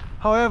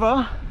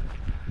 However,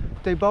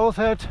 they both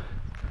had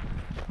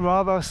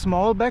rather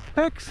small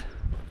backpacks,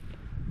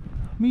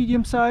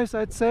 medium size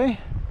I'd say,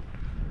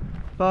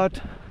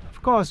 but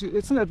of course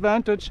it's an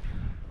advantage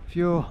if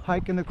you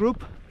hike in a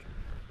group.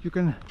 You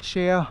can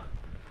share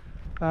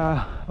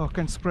or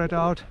can spread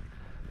out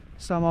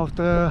some of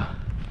the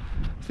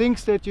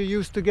things that you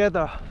use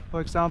together. For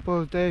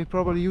example, they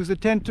probably use a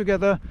tent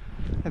together,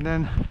 and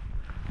then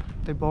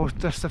they both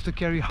just have to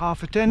carry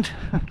half a tent.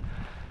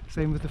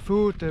 Same with the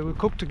food, they will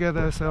cook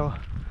together, so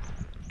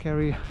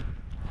carry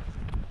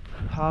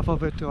half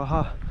of it, or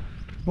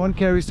one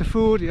carries the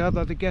food, the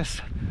other the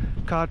gas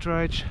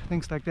cartridge,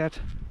 things like that.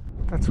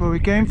 That's where we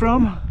came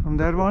from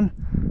that one.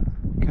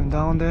 Came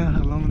down there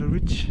along the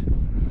ridge,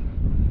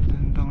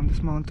 then down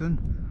this mountain,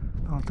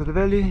 down to the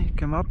valley,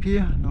 came up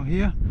here, now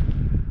here,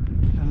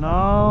 and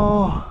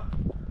now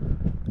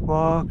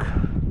walk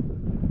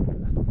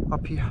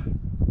up here.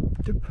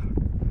 Dip.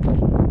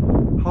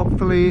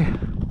 Hopefully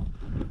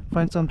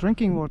find some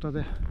drinking water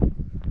there.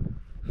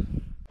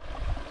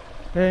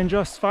 And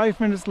just 5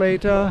 minutes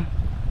later,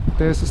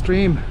 there's a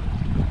stream.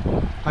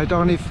 I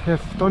don't even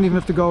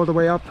have to go all the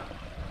way up.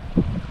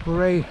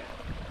 Hooray!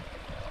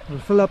 I'll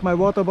fill up my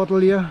water bottle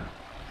here.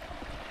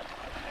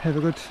 Have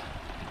a good,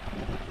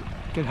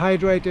 get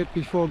hydrated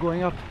before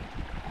going up.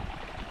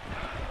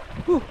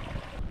 Whew.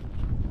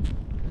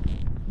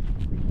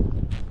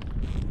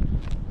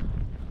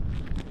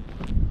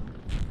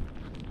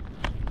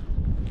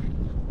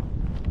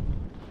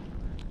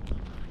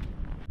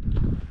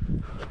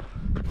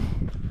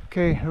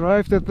 Okay,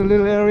 arrived at the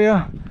little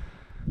area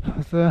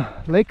with the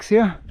lakes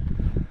here.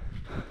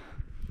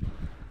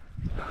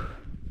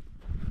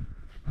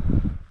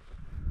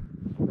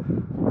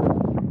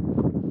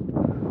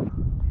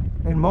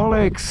 And more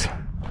lakes.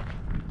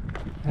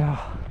 Yeah.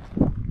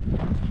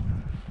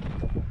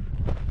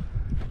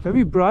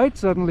 Very bright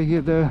suddenly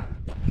here,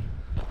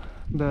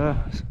 the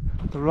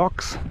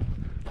rocks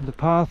and the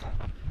path.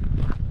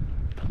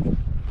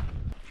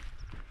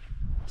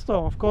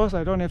 So of course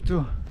I don't have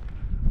to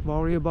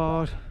worry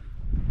about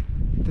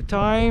the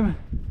time,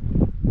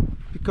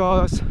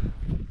 because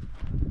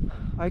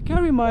I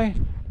carry my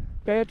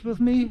bed with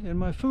me and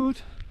my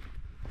food,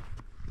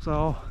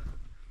 so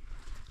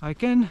I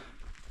can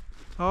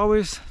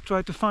always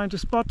try to find a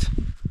spot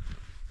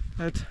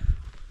at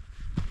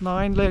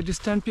 9,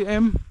 latest 10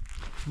 p.m.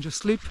 and just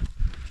sleep.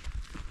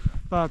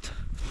 But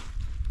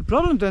the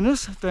problem then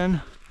is,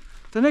 then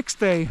the next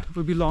day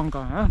will be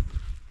longer, huh?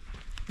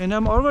 And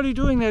I'm already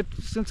doing that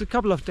since a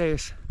couple of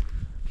days.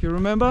 If you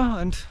remember,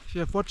 and if you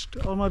have watched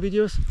all my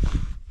videos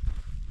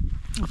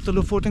of the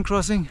Lofoten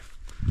Crossing,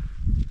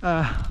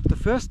 the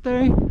first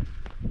day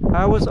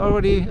I was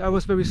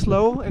very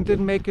slow and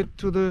didn't make it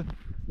to the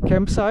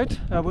campsite.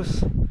 I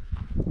was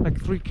like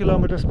 3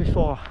 kilometers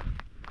before.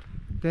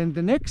 Then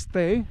the next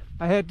day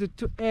I had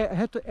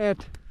to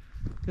add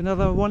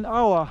another 1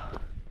 hour,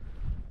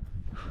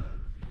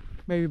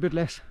 maybe a bit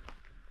less,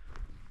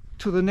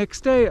 to the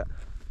next day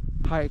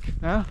hike.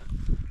 Yeah?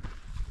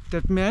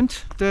 That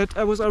meant that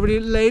I was already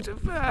late.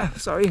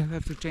 Sorry, I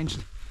have to change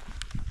it.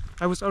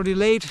 I was already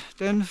late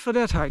then for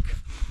that hike.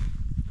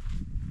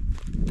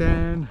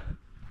 Then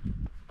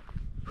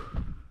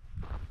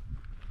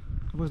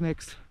what was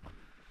next?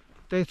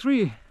 Day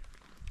 3.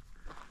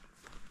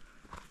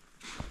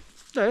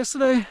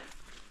 Yesterday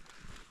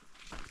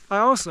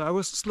I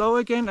was slow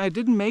again. I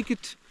didn't make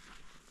it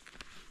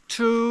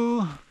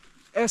to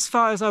as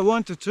far as I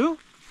wanted to,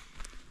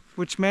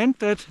 which meant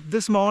that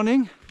this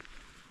morning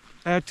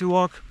I had to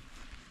walk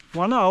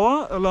 1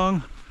 hour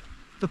along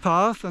the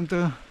path and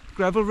the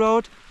gravel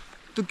road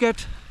to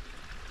get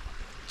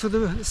to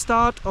the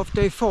start of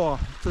day 4,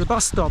 to the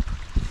bus stop.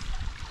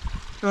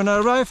 When I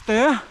arrived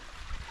there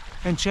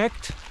and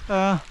checked,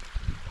 the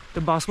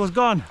bus was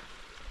gone.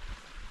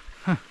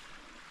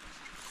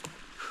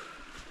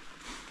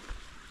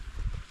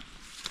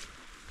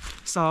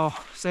 So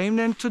same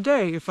then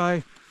today. If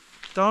I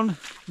don't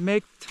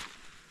make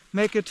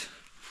it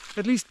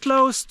at least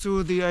close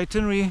to the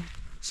itinerary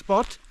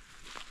spot,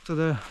 to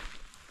the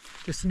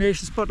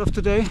destination spot of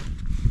today.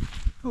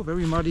 Oh,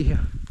 very muddy here.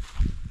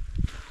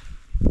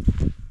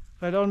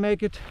 If I don't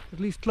make it at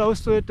least close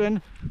to it,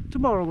 then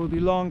tomorrow will be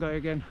longer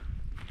again.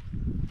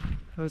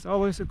 So it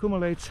always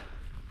accumulates,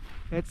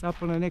 adds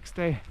up on the next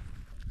day.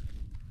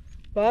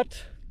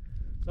 But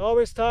it's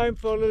always time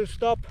for a little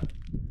stop,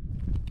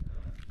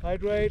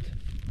 hydrate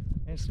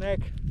and snack.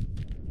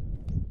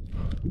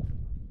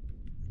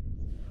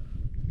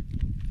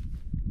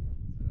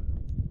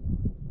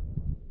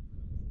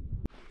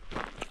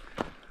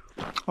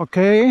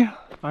 Okay,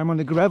 I'm on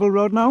the gravel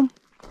road now. You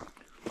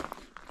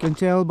can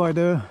tell by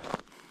the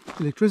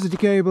electricity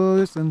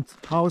cables and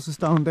houses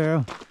down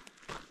there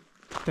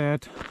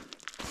that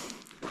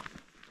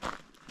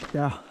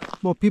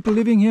more people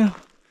living here,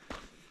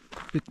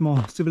 a bit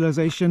more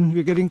civilization.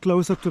 We're getting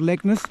closer to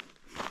Legness.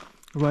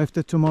 Arrived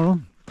there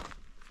tomorrow.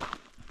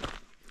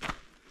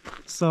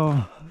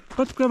 So,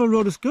 but gravel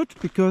road is good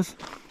because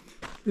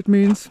it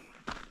means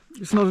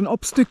it's not an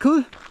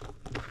obstacle.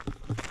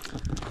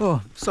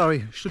 Oh,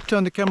 sorry, should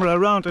turn the camera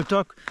around and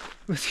talk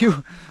with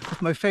you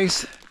with my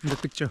face in the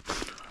picture.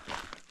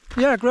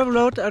 Yeah, gravel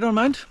road I don't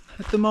mind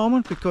at the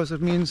moment because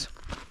it means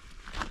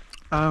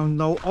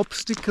no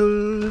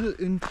obstacle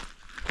in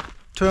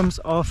terms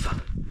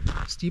of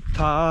steep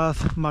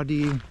path,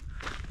 muddy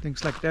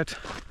things like that.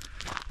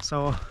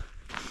 So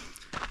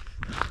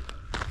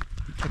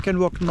I can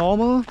walk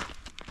normal,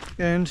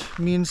 and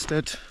means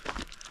that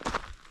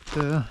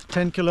the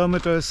 10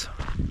 kilometers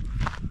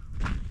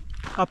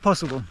are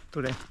possible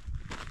today.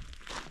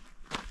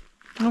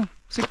 No,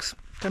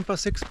 10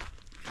 past 6.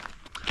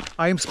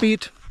 I am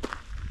speed.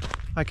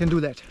 I can do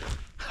that.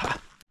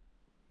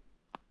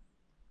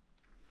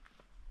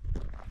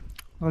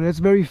 Well, that's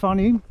very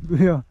funny.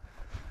 We are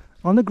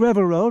on the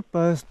gravel road,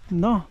 but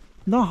no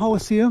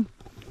house here,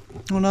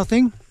 no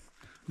nothing.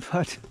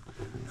 But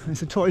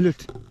there's a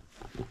toilet.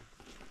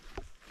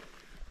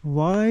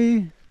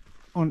 Why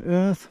on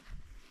earth?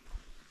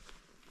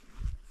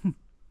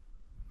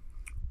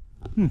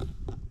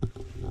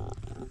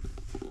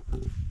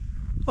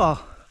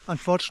 Well,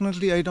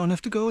 unfortunately I don't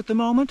have to go at the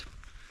moment.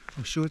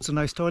 I'm sure it's a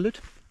nice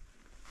toilet.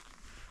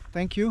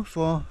 Thank you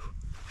for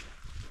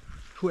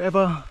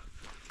whoever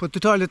put the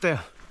toilet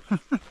there.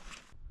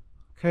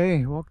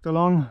 Okay, walked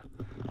along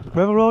the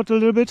gravel road a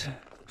little bit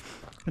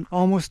and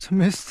almost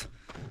missed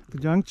the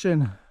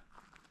junction.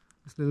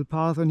 This little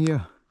path on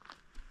here.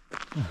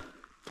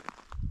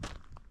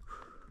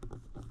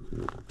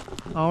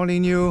 I only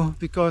knew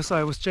because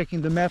I was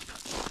checking the map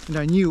and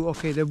I knew,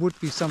 okay, there would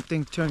be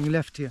something turning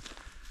left here.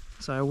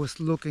 So I was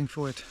looking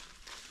for it.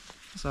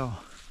 So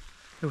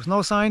there was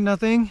no sign,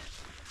 nothing.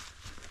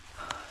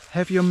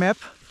 Have your map,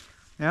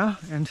 yeah,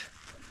 and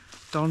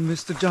don't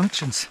miss the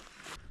junctions.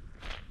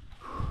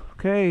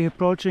 Okay,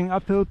 approaching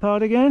uphill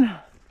part again.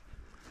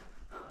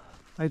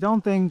 I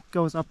don't think it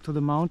goes up to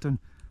the mountain.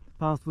 The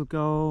path will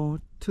go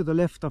to the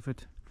left of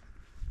it.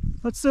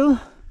 But still,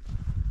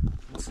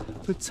 it's a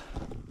bit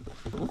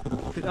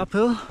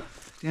uphill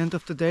at the end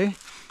of the day.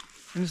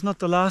 And it's not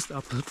the last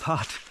uphill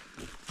part.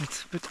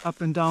 It's a bit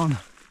up and down.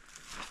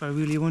 If I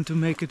really want to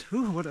make it.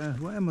 Ooh,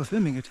 why am I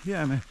filming it? Here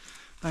am I.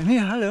 I'm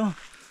here, hello.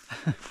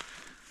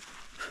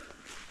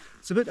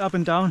 It's a bit up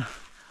and down.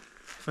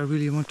 If I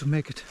really want to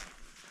make it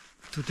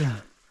to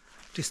the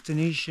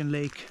destination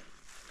lake.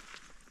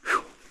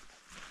 Whew.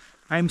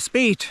 I'm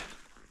speed.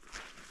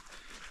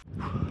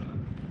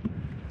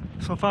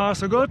 So far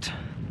so good.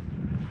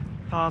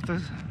 Path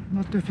is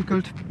not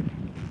difficult.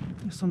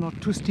 So not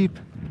too steep.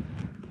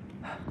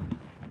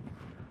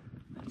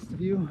 That's the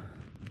view.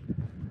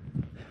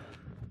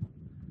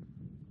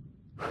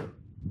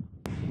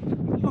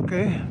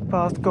 Okay,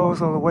 path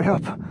goes all the way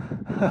up.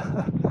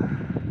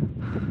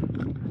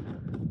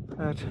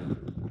 At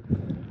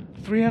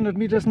 300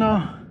 meters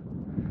now.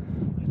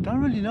 I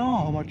don't really know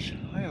how much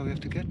higher we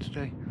have to get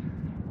today.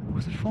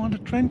 Was it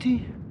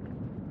 420?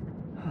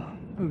 Oh,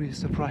 maybe a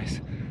surprise.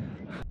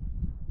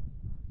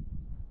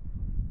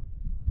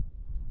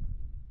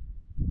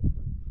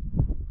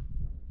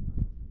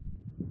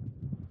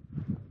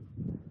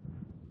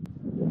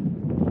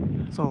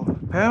 So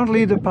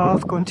apparently the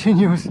path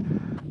continues a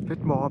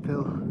bit more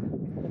uphill.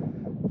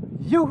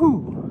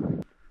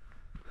 Yoo-hoo!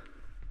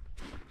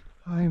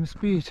 I am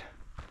speed.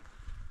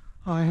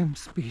 I am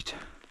speed.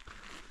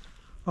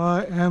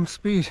 I am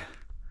speed.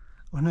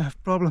 When I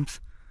have problems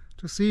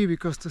to see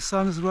because the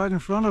sun is right in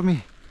front of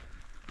me.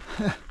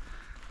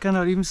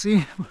 Cannot even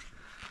see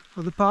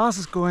where the path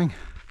is going.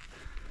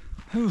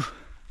 Whew.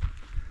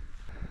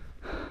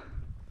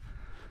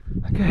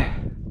 Okay,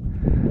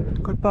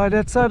 goodbye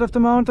that side of the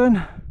mountain.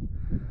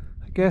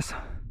 I guess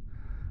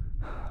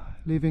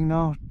leaving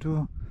now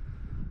to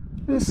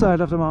this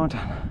side of the mountain.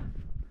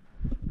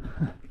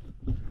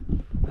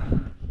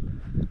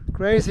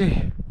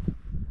 Crazy.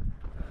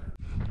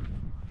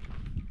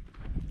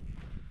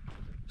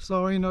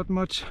 Sorry, not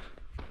much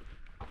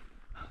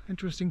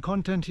interesting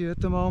content here at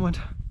the moment.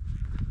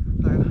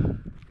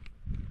 I'm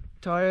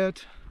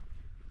tired.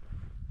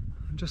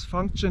 I'm just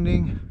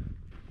functioning,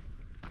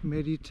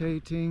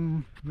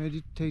 meditative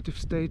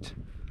state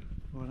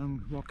while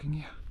I'm walking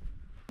here.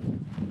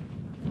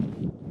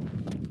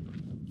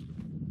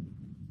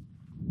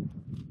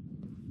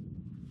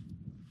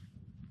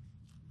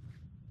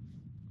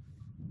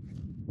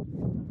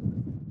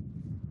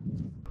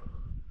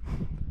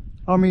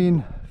 I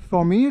mean,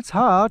 for me it's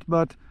hard,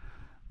 but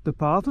the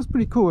path is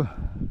pretty cool.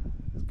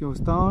 It goes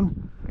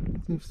down,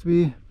 seems to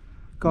be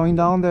going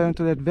down there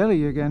into that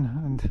valley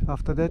again, and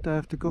after that I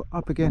have to go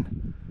up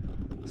again.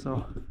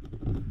 So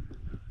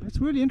it's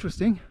really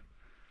interesting,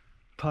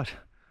 but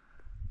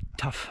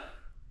tough.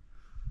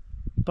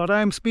 But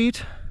I am speed.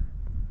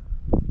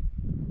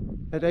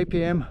 At 8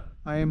 p.m.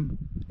 I am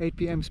 8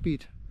 p.m.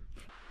 speed.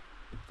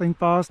 Thing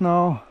pass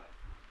now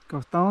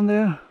goes down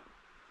there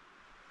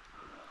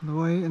on the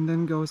way and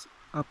then goes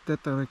up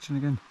that direction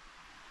again.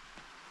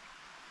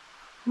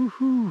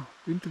 Woohoo!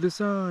 Into the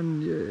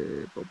sun!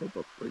 Yeah!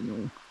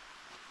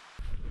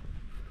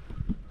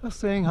 Just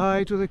saying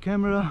hi to the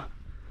camera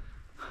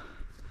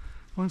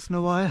once in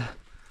a while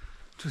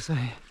to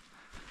say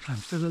I'm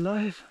still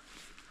alive,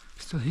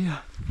 still here.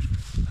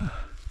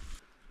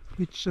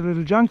 Reached a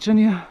little junction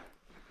here.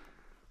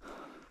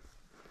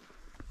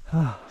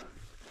 A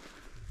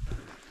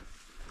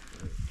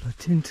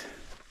tint.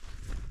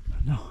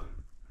 No.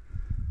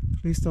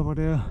 At least over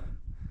there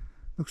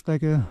looks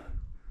like a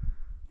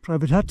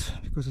private hut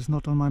because it's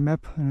not on my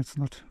map and it's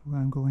not where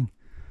I'm going.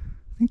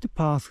 I think the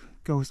path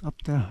goes up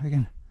there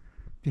again,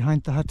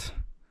 behind the hut.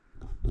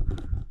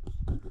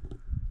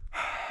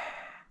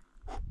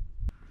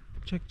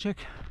 Check, check.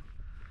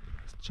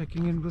 Just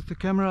checking in with the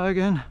camera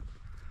again.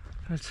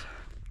 It's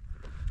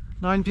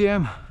 9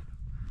 p.m.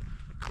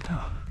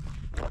 Oh,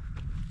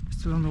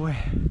 still on the way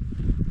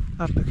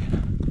up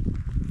again.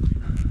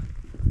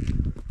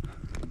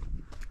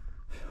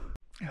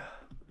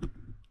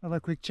 Another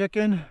quick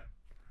check-in.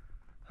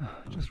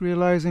 Just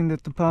realizing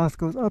that the path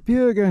goes up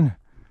here again.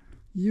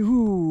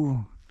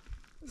 Yoo-hoo!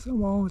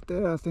 Somewhere out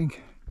there, I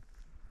think.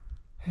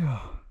 Yeah.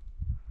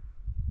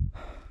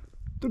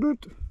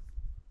 Doo-doot.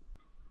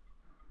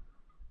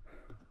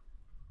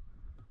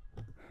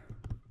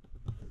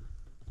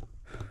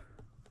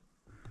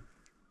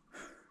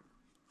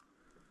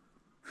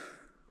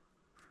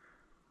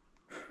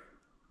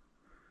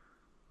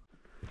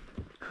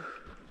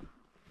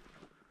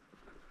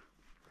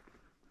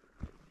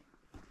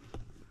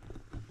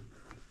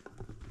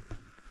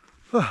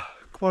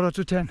 Quarter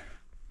to 10.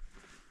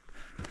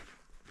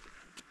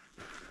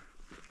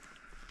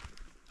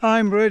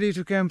 I'm ready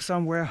to camp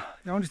somewhere.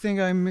 The only thing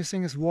I'm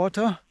missing is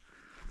water,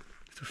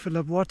 to fill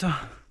up water.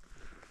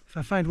 If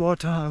I find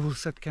water, I will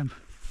set camp.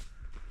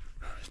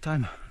 It's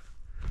time.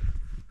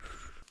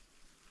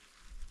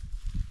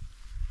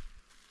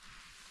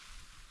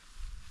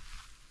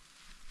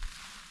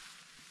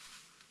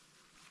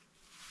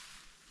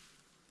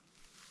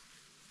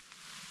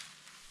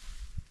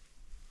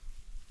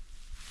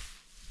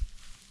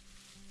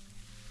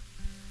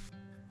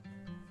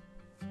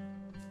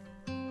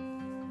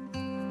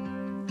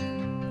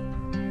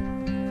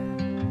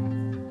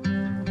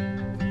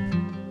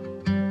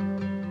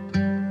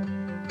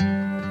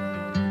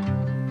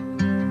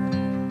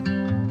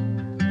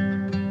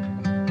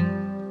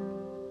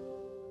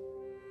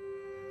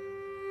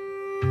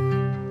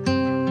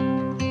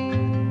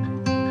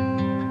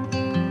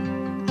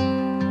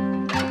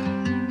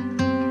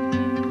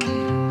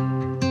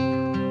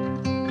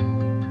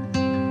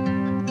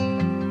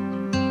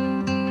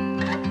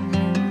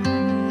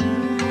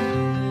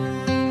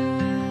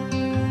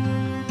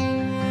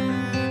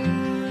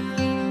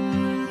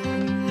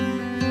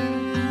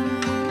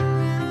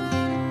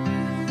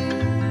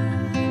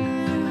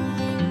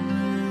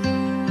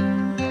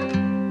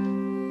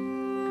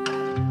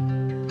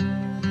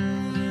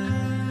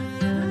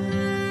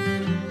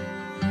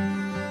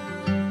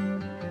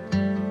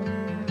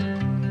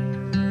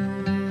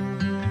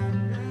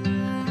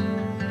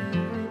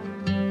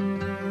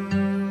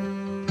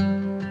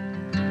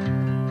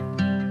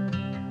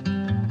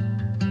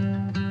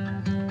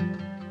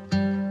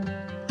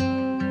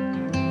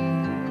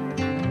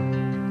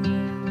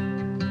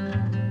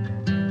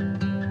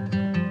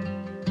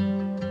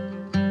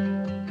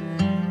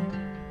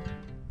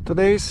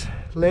 Today's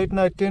late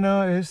night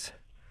dinner is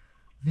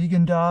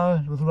vegan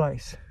Daal with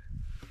rice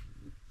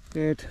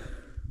at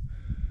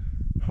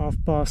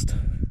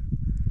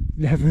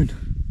 11:30.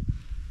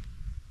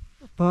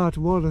 But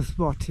what a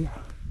spot here!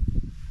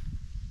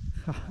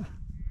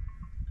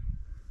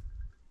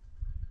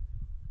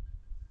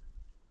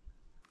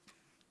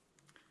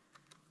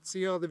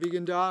 See how the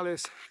vegan Daal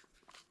is.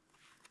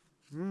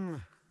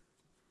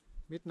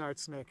 Midnight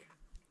snack.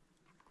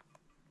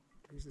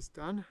 This is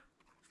done.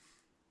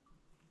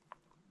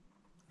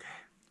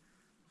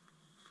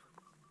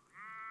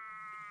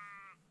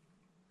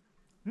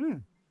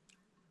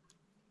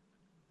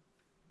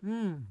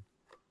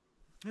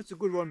 That's a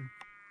good one.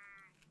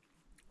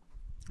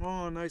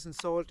 Oh, nice and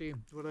salty.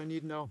 What I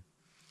need now.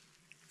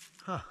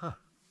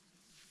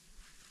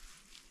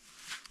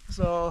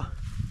 So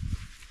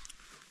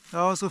I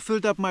also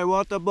filled up my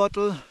water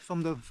bottle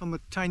from a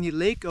tiny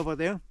lake over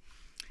there.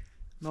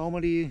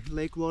 Normally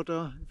lake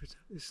water, if it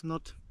is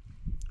not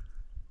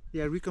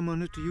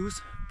recommended to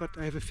use, but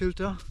I have a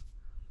filter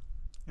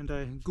and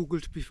I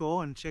googled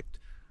before and checked.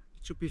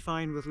 It should be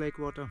fine with lake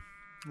water.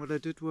 What I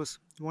did was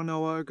 1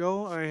 hour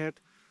ago I had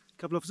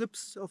a couple of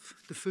sips of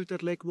the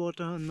filtered lake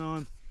water and now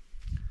I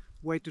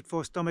waited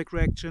for a stomach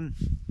reaction,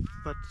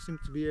 but seems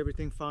to be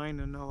everything fine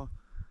and now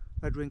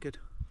I drink it.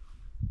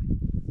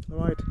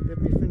 Alright, let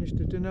me finish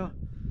the dinner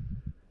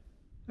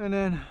and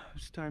then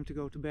it's time to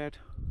go to bed.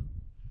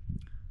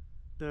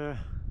 The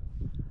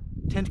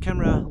tent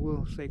camera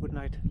will say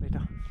goodnight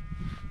later.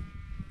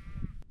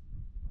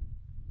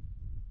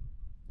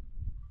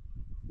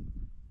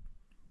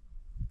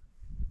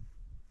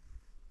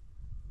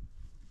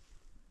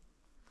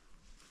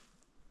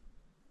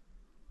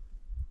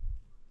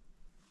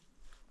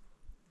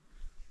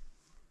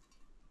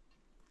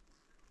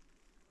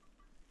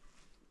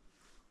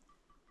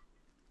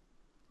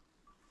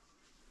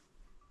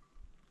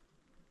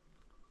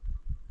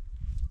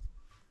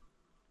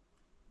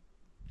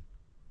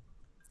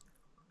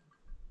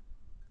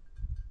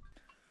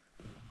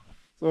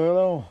 So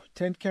hello,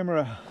 tent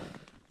camera.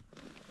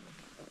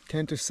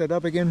 Tent is set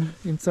up again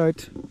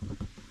inside.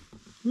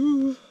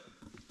 Ooh,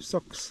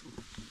 socks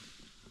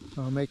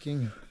are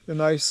making a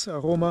nice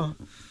aroma.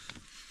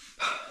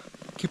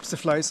 Keeps the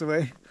flies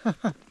away.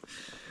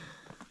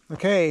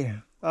 Okay,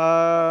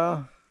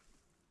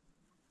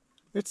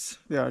 it's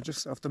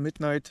just after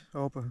midnight. I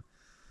hope I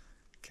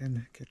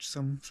can catch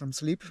some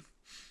sleep.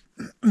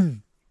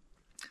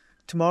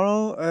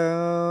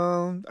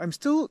 Tomorrow I'm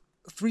still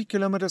 3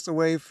 kilometers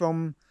away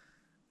from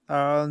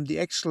the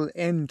actual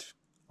end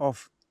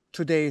of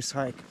today's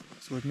hike.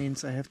 So it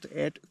means I have to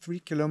add 3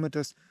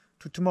 kilometers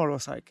to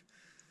tomorrow's hike,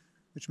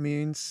 which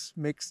makes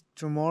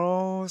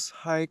tomorrow's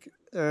hike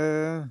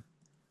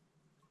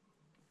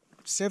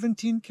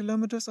 17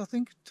 kilometers, I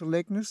think, to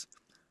Lakeness.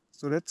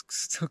 So that's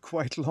still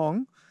quite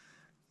long.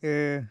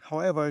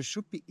 However, it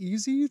should be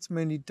easy. It's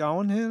mainly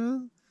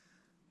downhill.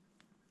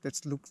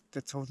 That's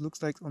how it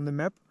looks like on the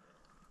map.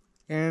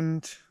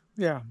 And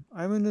yeah,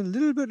 I'm in a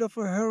little bit of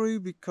a hurry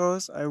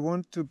because I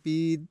want to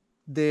be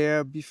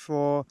there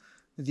before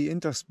the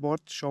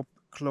Intersport shop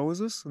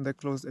closes, and they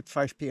close at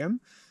 5 p.m.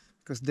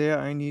 because there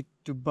I need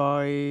to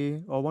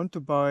buy or want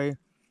to buy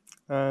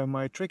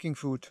my trekking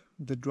food,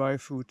 the dry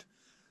food.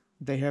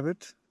 They have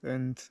it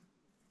and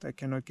I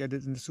cannot get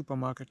it in the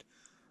supermarket.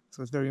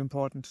 So it's very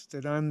important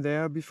that I'm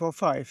there before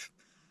 5.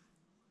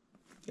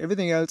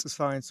 Everything else is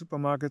fine.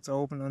 Supermarkets are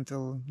open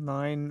until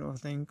 9, I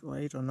think, or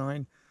 8 or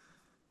 9.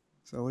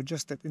 So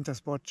just that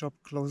Intersport shop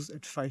closes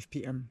at 5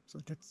 p.m. So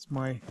that's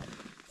my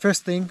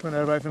first thing when I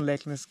arrive in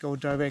Lakeness, go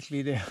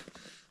directly there.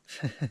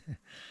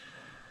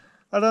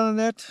 Other than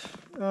that,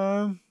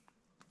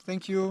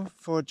 thank you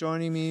for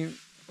joining me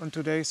on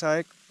today's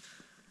hike.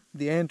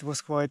 The end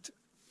was quite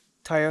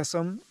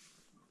tiresome.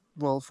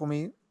 Well, for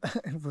me,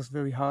 it was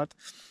very hard.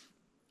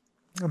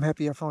 I'm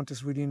happy I found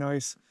this really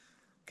nice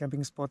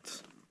camping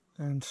spot,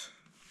 and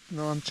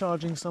now I'm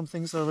charging some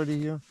things already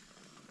here,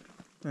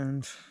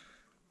 and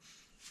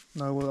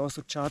now I will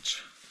also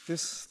charge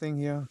this thing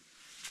here,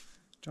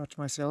 charge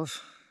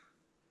myself.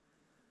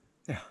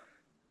 Yeah.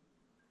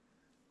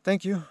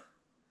 Thank you.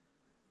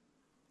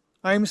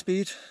 I'm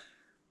Speed.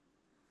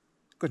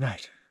 Good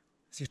night.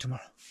 See you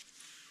tomorrow.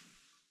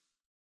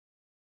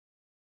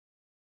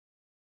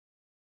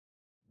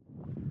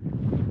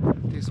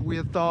 These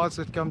weird thoughts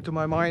that come to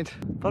my mind.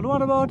 But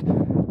what about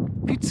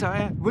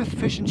pizza with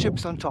fish and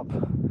chips on top?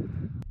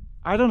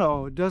 I don't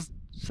know, does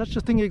such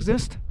a thing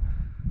exist?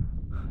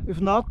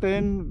 If not,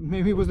 then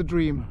maybe it was a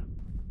dream.